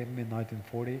looked to him in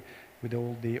 1940, with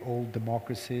all the old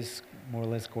democracies more or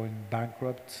less going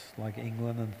bankrupt, like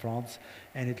England and France,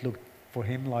 and it looked for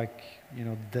him like,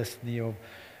 the destiny of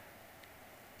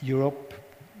Europe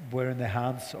were in the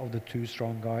hands of the 2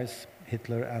 strong guys,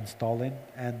 Hitler and Stalin,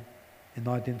 and in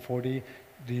 1940,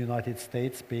 the United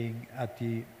States being at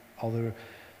the other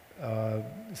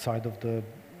side of the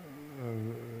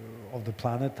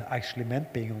planet actually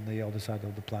meant being on the other side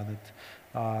of the planet.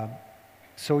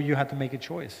 So you had to make a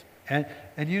choice, and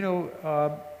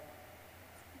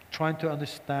trying to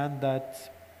understand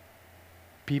that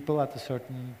people at a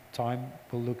certain time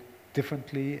will look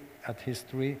differently at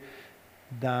history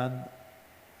than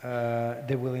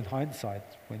they will in hindsight,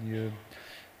 when you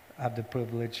have the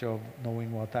privilege of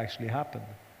knowing what actually happened.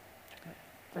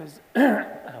 There's,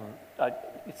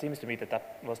 it seems to me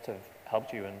that must have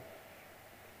helped you in not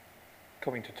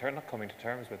coming to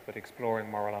terms with, but exploring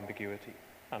moral ambiguity,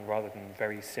 and rather than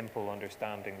very simple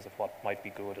understandings of what might be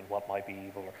good and what might be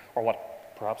evil, or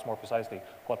what, perhaps more precisely,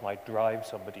 what might drive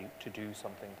somebody to do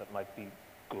something that might be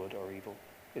good or evil.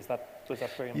 Is that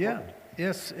very important? Yeah,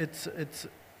 yes, it's.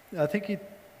 I think it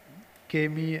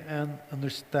gave me an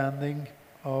understanding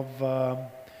of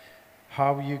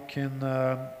how you can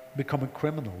become a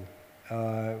criminal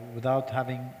without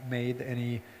having made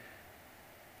any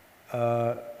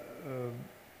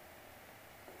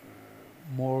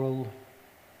moral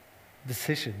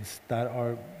decisions that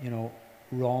are,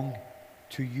 wrong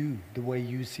to you, the way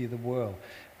you see the world.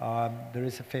 There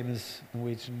is a famous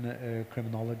Norwegian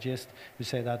criminologist who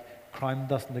say that crime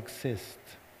doesn't exist,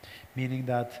 meaning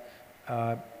that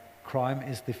crime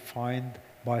is defined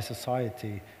by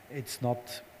society. It's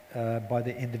not by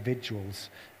the individuals,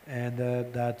 and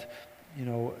that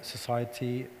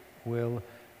society will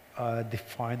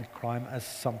define crime as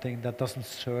something that doesn't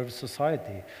serve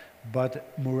society.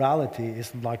 But morality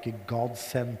isn't like a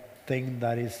God-sent thing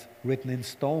that is written in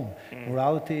stone.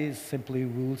 Morality is simply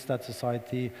rules that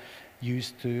society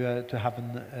use to have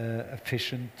an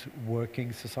efficient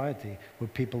working society where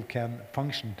people can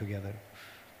function together.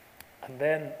 And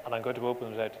then, and I'm going to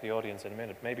open it out to the audience in a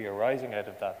minute, maybe arising out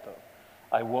of that though,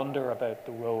 I wonder about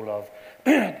the role of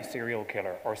the serial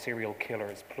killer, or serial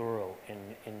killers, plural,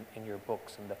 in your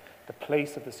books, and the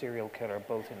place of the serial killer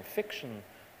both in fiction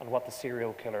and what the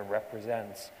serial killer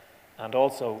represents. And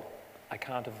also, I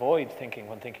can't avoid thinking,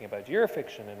 when thinking about your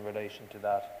fiction in relation to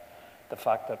that, the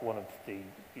fact that one of the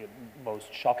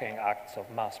most shocking acts of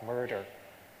mass murder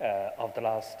of the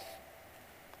last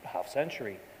half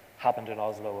century happened in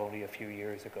Oslo only a few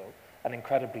years ago. An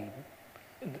incredibly,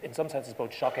 in some senses,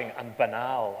 both shocking and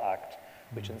banal act,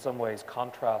 which in some ways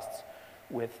contrasts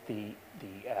with the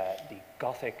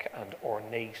Gothic and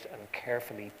ornate and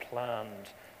carefully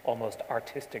planned, almost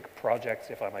artistic projects,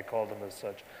 if I might call them as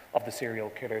such, of the serial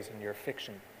killers in your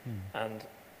fiction. And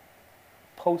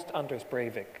post Anders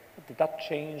Breivik, did that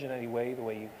change in any way the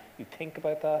way you think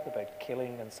about that, about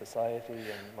killing and society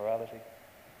and morality?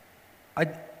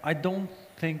 I don't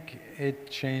think it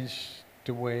changed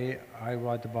the way I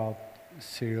write about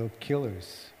serial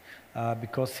killers,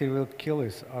 because serial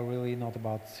killers are really not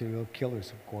about serial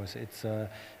killers. Of course, it's a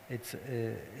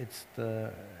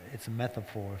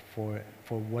metaphor for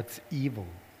what's evil,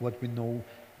 what we know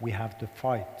we have to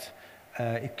fight.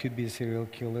 It could be a serial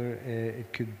killer.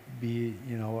 It could be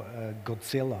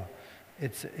Godzilla.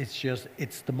 It's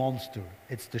the monster.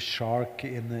 It's the shark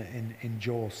in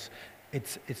Jaws.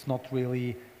 It's not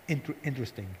really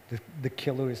interesting. The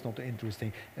killer is not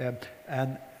interesting,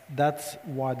 and that's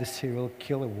why the serial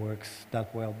killer works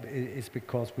that well. It's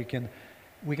because we can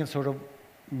sort of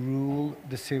rule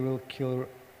the serial killer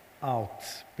out,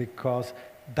 because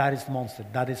that is the monster.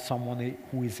 That is someone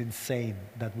who is insane,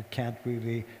 that we can't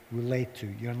really relate to.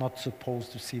 You're not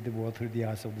supposed to see the world through the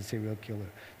eyes of the serial killer.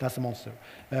 That's the monster.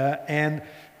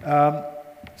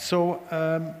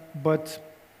 But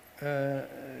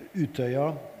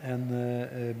Utøya and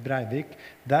Breivik,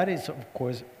 that is of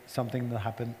course something that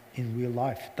happened in real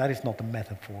life. That is not a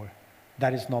metaphor.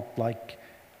 That is not like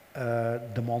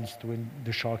the monster in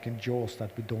the shark in Jaws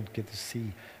that we don't get to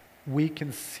see. We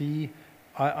can see,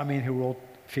 I mean, he wrote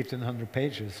 1,500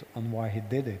 pages on why he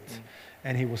did it,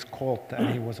 and he was caught and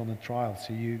he was on a trial.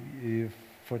 So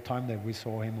for a time there, we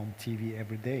saw him on TV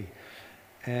every day,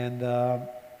 and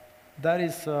that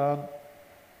is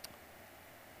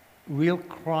real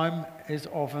crime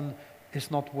is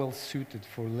not well suited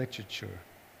for literature.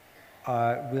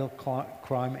 Real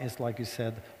crime is, like you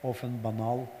said, often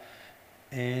banal,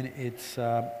 and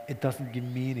it doesn't give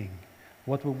meaning.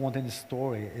 What we want in the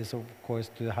story is, of course,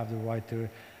 to have the writer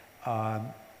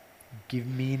give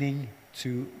meaning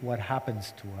to what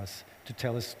happens to us, to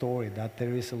tell a story, that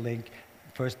there is a link.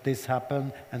 First this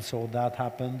happened, and so that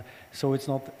happened. So it's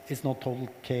not total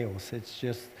chaos. It's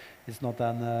not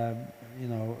an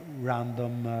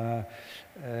random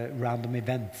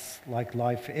events like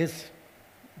life is,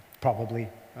 probably.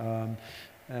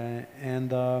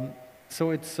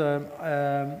 So it's.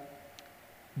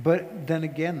 But then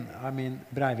again, I mean,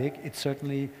 Breivik, it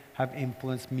certainly have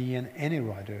influenced me and any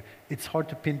writer. It's hard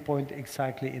to pinpoint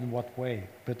exactly in what way,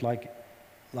 but like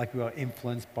we are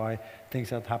influenced by things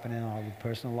that happen in our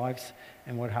personal lives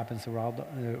and what happens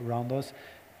around us.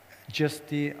 Just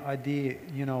the idea,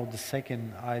 the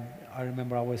second I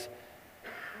remember I was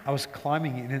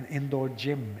climbing in an indoor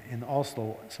gym in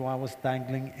Oslo, so I was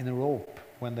dangling in a rope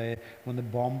when the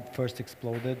bomb first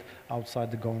exploded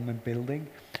outside the government building.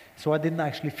 So I didn't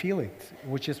actually feel it,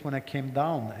 which is when I came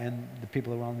down, and the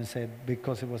people around me said,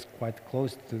 because it was quite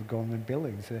close to the government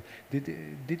buildings,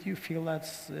 did you feel that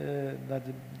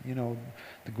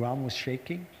the ground was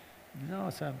shaking? No,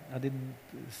 so I didn't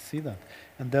see that.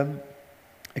 And then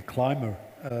a climber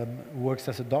who works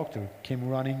as a doctor came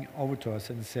running over to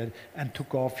us and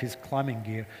took off his climbing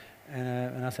gear.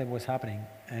 And I said, what's happening?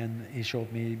 And he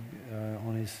showed me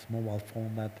on his mobile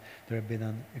phone that there had been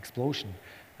an explosion.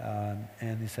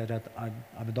 And he said that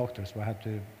I'm a doctor, so I had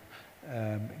to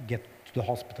get to the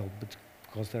hospital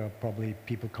because there are probably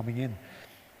people coming in.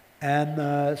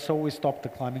 And so we stopped the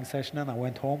climbing session, and I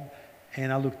went home,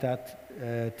 and I looked at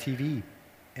TV.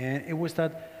 And it was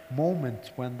that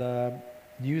moment when the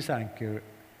news anchor,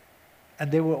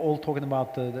 and they were all talking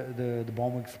about the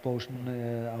bomb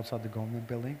explosion outside the government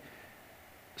building,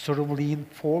 sort of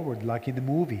leaned forward like in the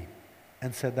movie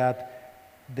and said that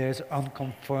there's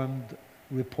unconfirmed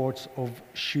reports of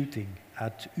shooting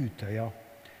at Utøya.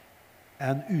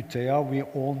 And Utøya, we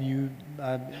all knew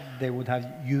they would have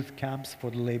youth camps for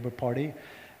the Labour Party,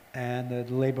 and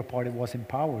the Labour Party was in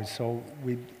power, so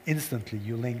instantly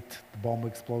you linked the bomb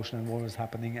explosion and what was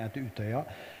happening at Utøya.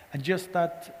 And just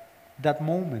that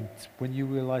moment when you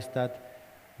realize that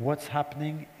what's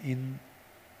happening in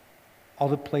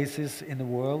other places in the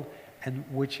world, and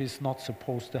which is not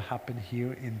supposed to happen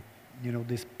here in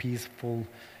this peaceful,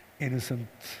 innocent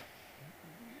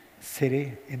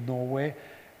city in Norway,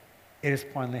 it has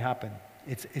finally happened.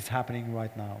 It's happening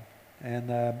right now. And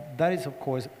that is, of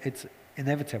course, it's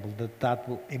inevitable that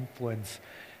will influence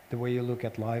the way you look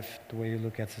at life, the way you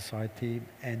look at society,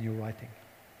 and your writing.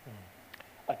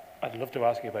 I'd love to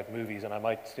ask you about movies, and I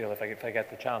might still if I get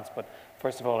the chance, but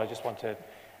first of all, I just want to,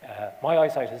 my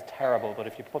eyesight is terrible, but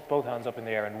if you put both hands up in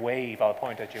the air and wave, I'll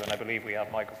point at you, and I believe we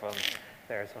have microphones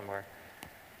there somewhere.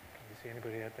 Can you see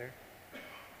anybody out there?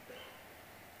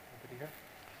 Anybody here?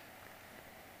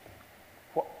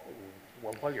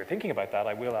 Well, while you're thinking about that,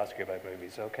 I will ask you about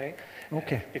movies, okay?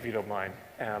 Okay. If you don't mind.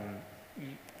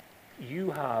 You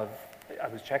have, I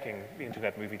was checking the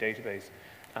Internet Movie Database,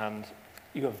 and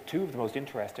you have two of the most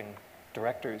interesting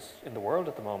directors in the world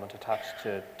at the moment attached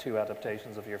to two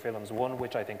adaptations of your films. One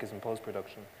which I think is in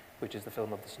post-production, which is the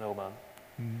film of The Snowman,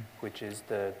 which is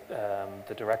the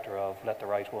director of Let the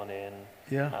Right One In,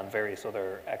 and various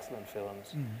other excellent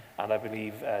films. And I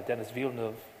believe Denis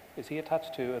Villeneuve, is he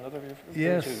attached to another of your films?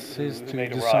 Yes, who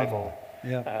made Arrival.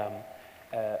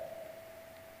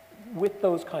 With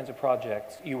those kinds of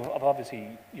projects, you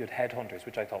had Headhunters,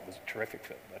 which I thought was a terrific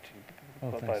film, actually,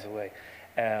 by the way.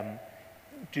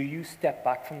 Do you step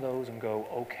back from those and go,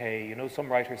 okay, some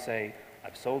writers say,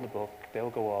 I've sold the book, they'll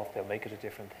go off, they'll make it a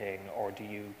different thing, or do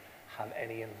you have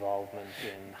any involvement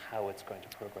in how it's going to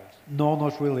progress? No,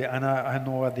 not really, and I had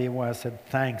no idea why I said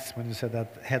thanks when you said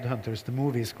that Headhunters, the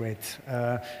movie is great,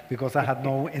 because I had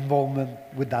no involvement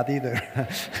with that either.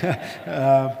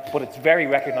 But it's very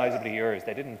recognizably yours.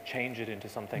 They didn't change it into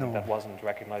something that wasn't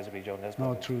recognizably Joe Nesbø.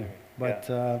 No, true, but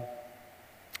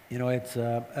it's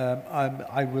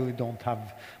I really don't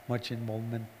have much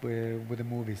involvement with the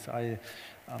movies. I'm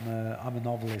a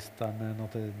novelist. I'm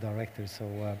not a director. So,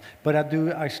 but I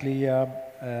do actually.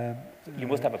 You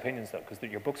must have opinions though, because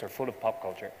your books are full of pop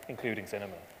culture, including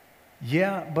cinema.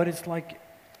 Yeah, but it's like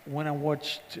when I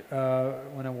watched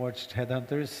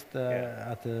Headhunters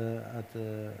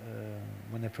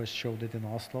when they first showed it in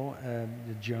Oslo,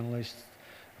 the journalist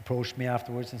approached me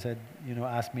afterwards and said,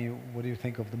 asked me, what do you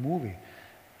think of the movie?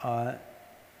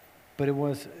 But it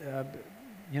was,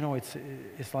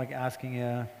 it's like asking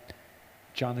a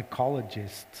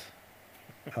gynecologist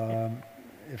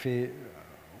if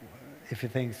he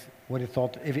thinks what he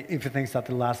thought, if he thinks that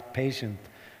the last patient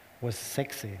was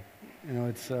sexy.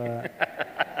 It's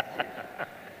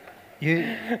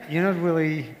you're not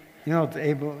really, you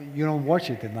don't watch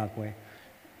it in that way.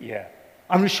 Yeah.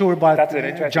 I'm not sure about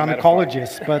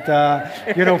gynecologists, but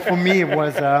for me it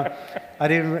was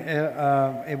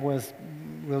it was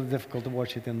really difficult to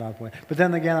watch it in that way. But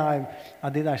then again, I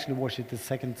did actually watch it the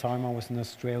second time. I was in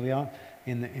Australia,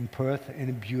 in Perth, in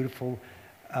a beautiful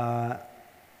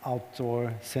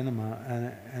outdoor cinema,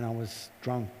 and I was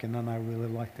drunk, and then I really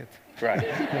liked it. Right.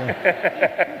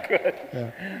 Good.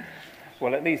 Yeah.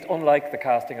 Well, at least unlike the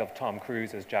casting of Tom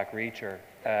Cruise as Jack Reacher,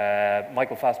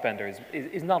 Michael Fassbender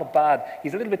is not a bad.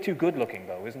 He's a little bit too good looking,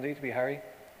 though, isn't he, to be Harry?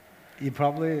 He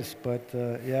probably is, but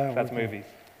yeah. That's movies.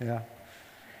 Yeah.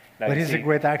 Now, but he's a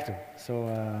great actor, so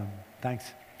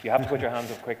thanks. You have to put your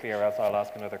hands up quickly, or else I'll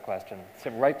ask another question. So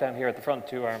right down here at the front,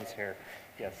 2 arms here.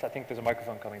 Yes, I think there's a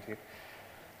microphone coming to you.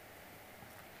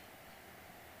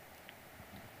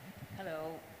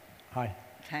 Hello. Hi.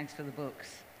 Thanks for the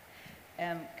books.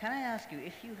 Can I ask you,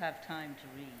 if you have time to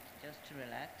read, just to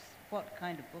relax, what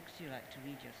kind of books do you like to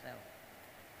read yourself?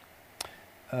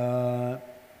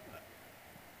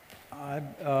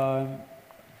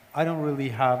 I don't really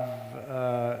have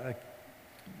a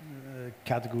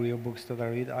category of books that I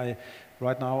read.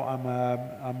 Right now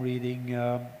I'm reading.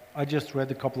 I just read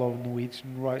a couple of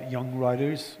Norwegian young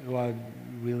writers who are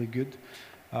really good.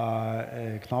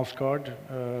 Knausgård,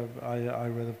 I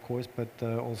read, of course, but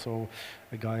also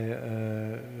a guy.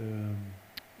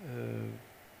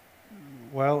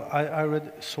 Well, I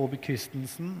read Saabye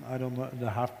Christensen. I don't know, the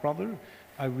half brother.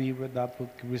 I reread that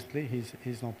book recently.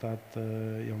 He's not that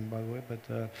young, by the way, but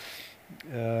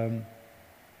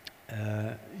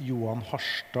Johan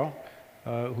Harstad,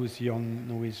 who's a young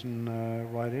Norwegian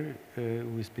writer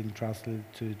who's been translated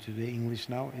to the English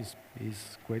now.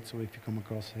 He's great, so if you come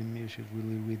across him, you should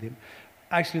really read him.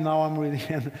 Actually, now I'm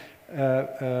reading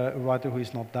a writer who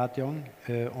is not that young,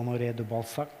 Honoré de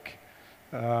Balzac.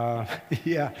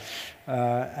 Yeah,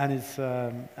 and it's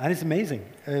amazing.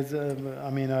 I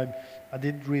mean, I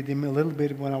did read him a little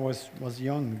bit when I was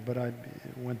young, but I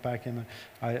went back and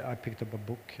I picked up a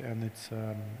book, and it's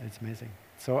amazing.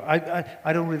 So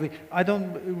I don't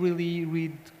really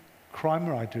read crime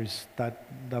writers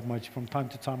that much. From time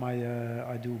to time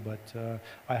I do, but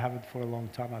I haven't for a long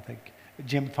time. I think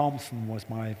Jim Thompson was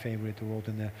my favorite, who wrote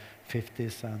in the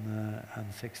 50s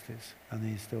and 60s, and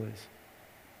he still is.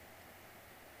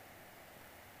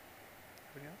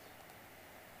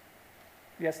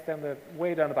 Yes,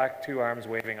 way down the back, 2 arms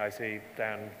waving, I see,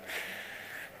 down.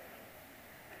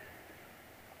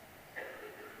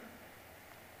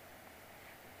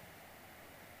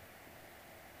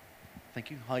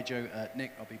 Thank you. Hi, Joe.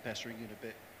 Nick, I'll be pestering you in a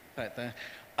bit back there.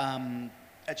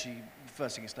 Actually,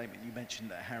 first thing, a statement, you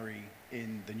mentioned that Harry,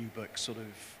 in the new book, sort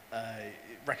of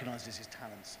recognises his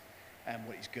talents and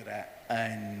what he's good at,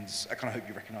 and I kind of hope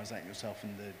you recognise that in yourself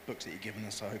in the books that you've given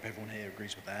us, so I hope everyone here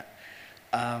agrees with that.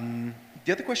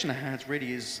 The other question I had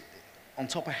really is, on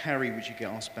top of Harry, which you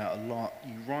get asked about a lot,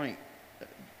 you write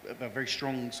about very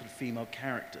strong sort of female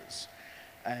characters.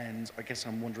 And I guess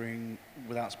I'm wondering,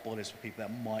 without spoilers for people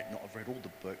that might not have read all the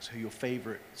books, who your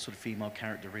favourite sort of female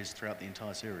character is throughout the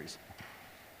entire series.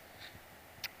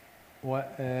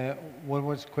 What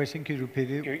was the question? Could you repeat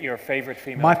it? Your favorite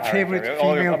female My character. favorite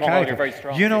female character. All your very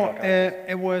strong you know, female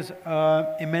it was,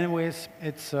 in many ways,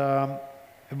 it's a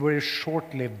very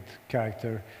short-lived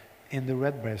character in the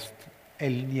Redbreast,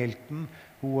 Ellen Yelton,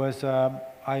 who was,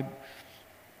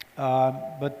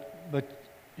 but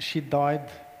she died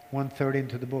 1/3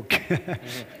 into the book.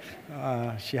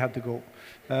 She had to go.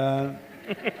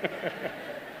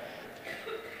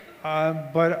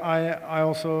 But I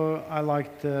also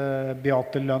liked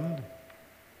Beate Lund,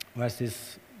 who has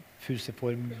this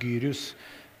fusiform gyrus,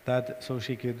 that so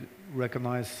she could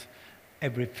recognize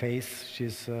every face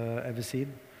she's ever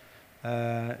seen.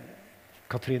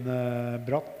 Katrine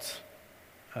Bratt,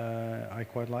 I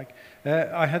quite like.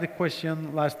 I had a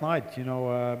question last night, you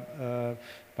know,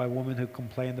 by a woman who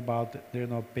complained about there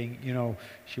not being, you know,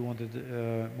 she wanted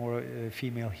more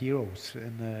female heroes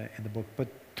in the book. But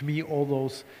to me, all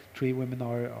those 3 women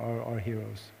are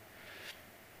heroes.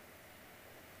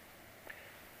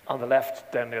 On the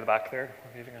left, down near the back there,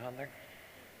 waving a hand there.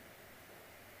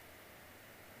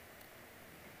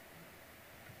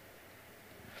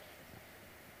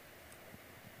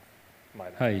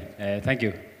 Hi, thank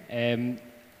you.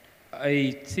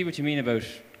 I see what you mean about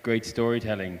great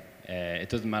storytelling. It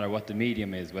doesn't matter what the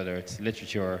medium is, whether it's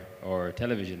literature or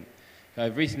television.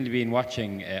 I've recently been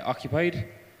watching Occupied,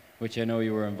 which I know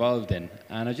you were involved in,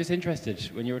 and I was just interested,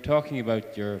 when you were talking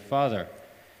about your father,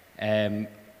 I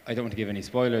don't want to give any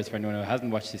spoilers for anyone who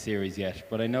hasn't watched the series yet,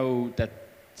 but I know that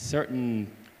certain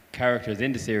characters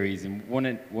in the series, and one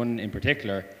in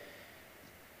particular,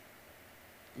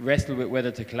 wrestle with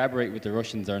whether to collaborate with the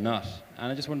Russians or not. And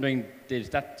I'm just wondering, did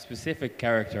that specific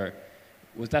character,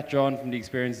 was that drawn from the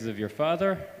experiences of your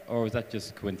father, or was that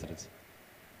just coincidence?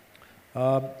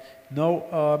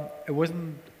 No, it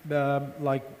wasn't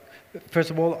like,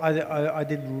 first of all, I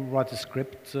didn't write a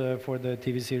script for the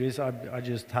TV series. I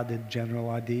just had a general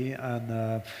idea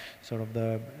and sort of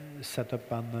the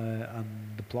setup and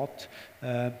the plot.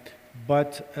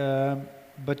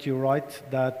 But you're right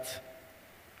that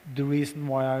the reason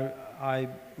why I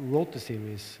wrote the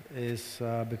series is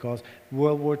because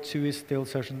World War II is still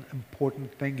such an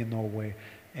important thing in Norway,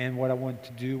 and what I wanted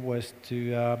to do was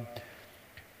to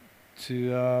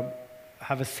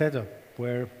have a setup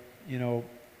where, you know,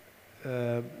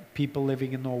 people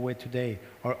living in Norway today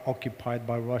are occupied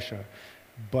by Russia,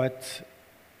 but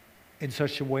in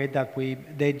such a way that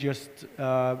they just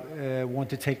want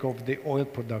to take over the oil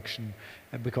production,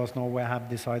 because Norway have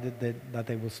decided that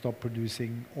they will stop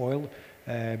producing oil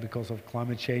because of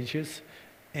climate changes.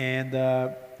 And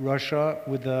Russia,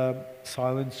 with the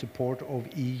silent support of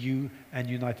EU and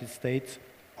United States,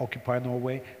 occupy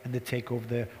Norway, and they take over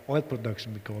the oil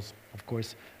production because, of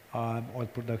course, oil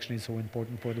production is so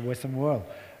important for the Western world.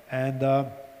 And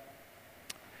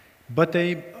but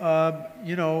they, the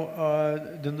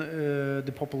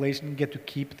population get to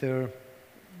keep their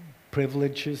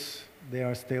privileges. They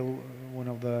are still one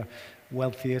of the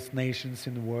wealthiest nations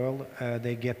in the world.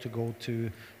 They get to go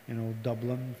to,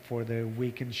 Dublin for their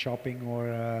weekend shopping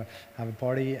or have a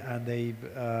party, and they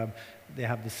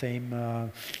have the same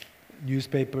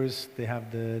newspapers, they have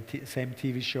the same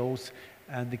TV shows,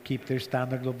 and they keep their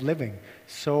standard of living.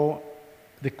 So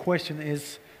the question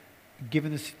is,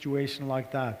 given a situation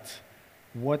like that,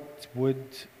 what would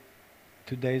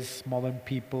today's modern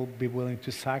people be willing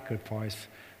to sacrifice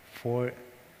for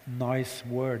nice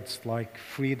words like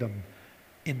freedom,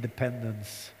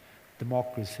 independence,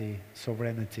 democracy,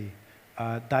 sovereignty?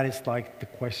 That is like the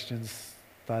questions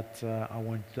that I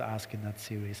wanted to ask in that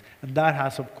series. And that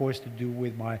has, of course, to do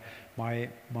with my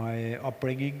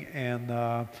upbringing and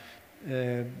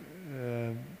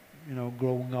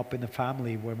growing up in a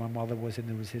family where my mother was in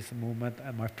the resistance movement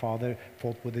and my father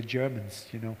fought with the Germans,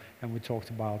 and we talked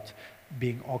about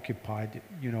being occupied,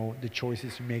 the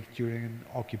choices you make during an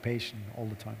occupation all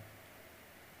the time.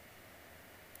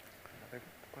 Another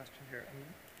question here.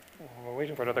 We're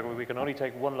waiting for another. We can only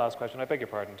take one last question. I beg your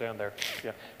pardon, down there.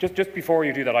 Yeah. Just before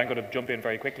you do that, I'm going to jump in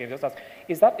very quickly and just ask: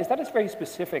 is that a very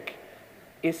specific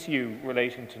issue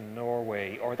relating to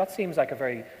Norway, or that seems like a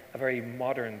very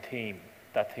modern theme?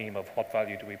 That theme of what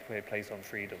value do we place on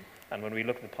freedom? And when we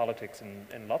look at the politics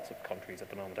in lots of countries at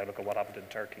the moment, I look at what happened in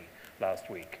Turkey last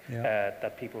week,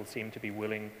 that people seem to be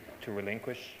willing to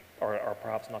relinquish or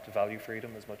perhaps not to value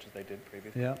freedom as much as they did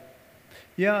previously.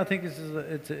 Yeah, I think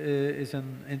it's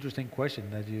an interesting question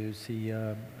that you see,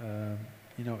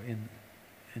 in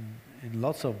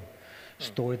lots of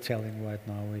storytelling right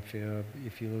now. If you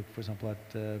look, for example,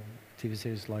 at TV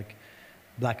series like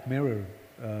Black Mirror,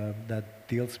 that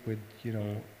deals with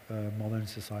modern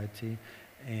society,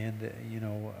 and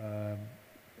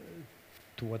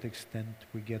to what extent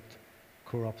we get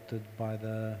corrupted by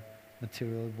the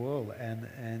material world, and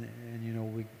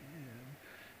we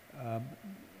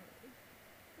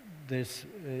there's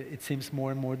it seems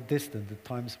more and more distant, the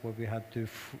times where we had to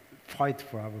fight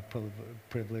for our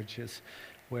privileges,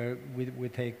 where we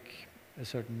take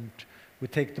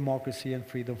democracy and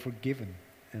freedom for given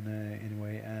in a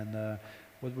way, and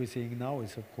what we're seeing now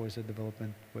is, of course, a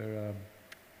development where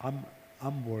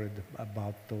I'm worried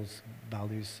about those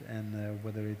values and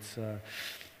whether it's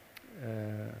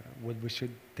whether we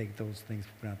should take those things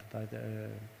for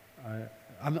granted.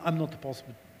 I'm not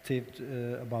positive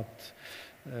about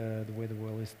the way the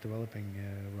world is developing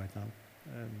right now,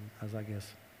 as I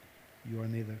guess you are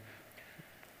neither.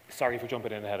 Sorry for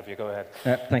jumping in ahead of you. Go ahead.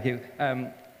 Thank you.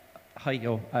 Hi,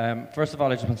 Joe. First of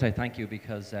all, I just want to say thank you,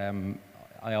 because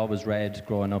I always read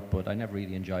growing up, but I never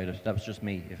really enjoyed it. That was just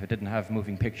me. If it didn't have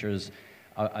moving pictures,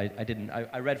 I didn't.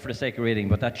 I read for the sake of reading,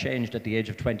 but that changed at the age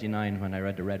of 29 when I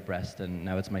read The Redbreast, and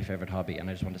now it's my favorite hobby. And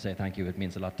I just want to say thank you. It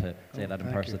means a lot to say that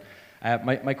in person.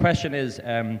 My question is,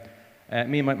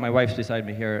 me and my wife's beside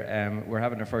me here. We're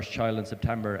having our first child in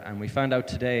September, and we found out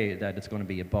today that it's going to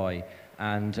be a boy.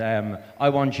 And I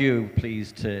want you,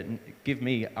 please, to give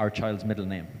me our child's middle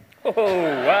name. Oh,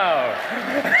 wow.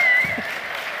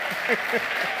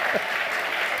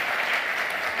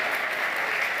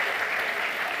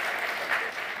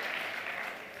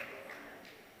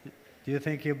 Do you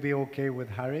think he'll be okay with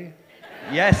Harry?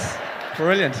 Yes,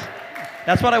 brilliant.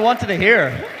 That's what I wanted to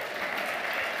hear.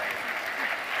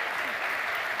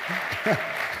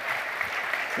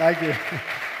 Thank you.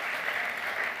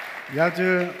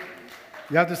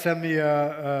 You have to send me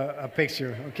a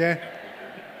picture, okay?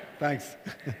 Thanks.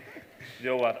 You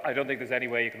know what? I don't think there's any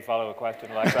way you can follow a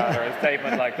question like that or a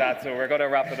statement like that, so we're going to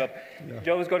wrap it up. Yeah.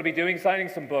 Joe's going to be signing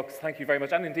some books. Thank you very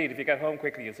much. And indeed, if you get home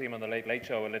quickly, you'll see him on the Late Late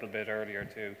Show a little bit earlier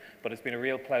too. But it's been a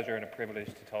real pleasure and a privilege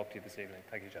to talk to you this evening.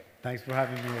 Thank you, Joe. Thanks for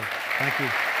having me. Thank you.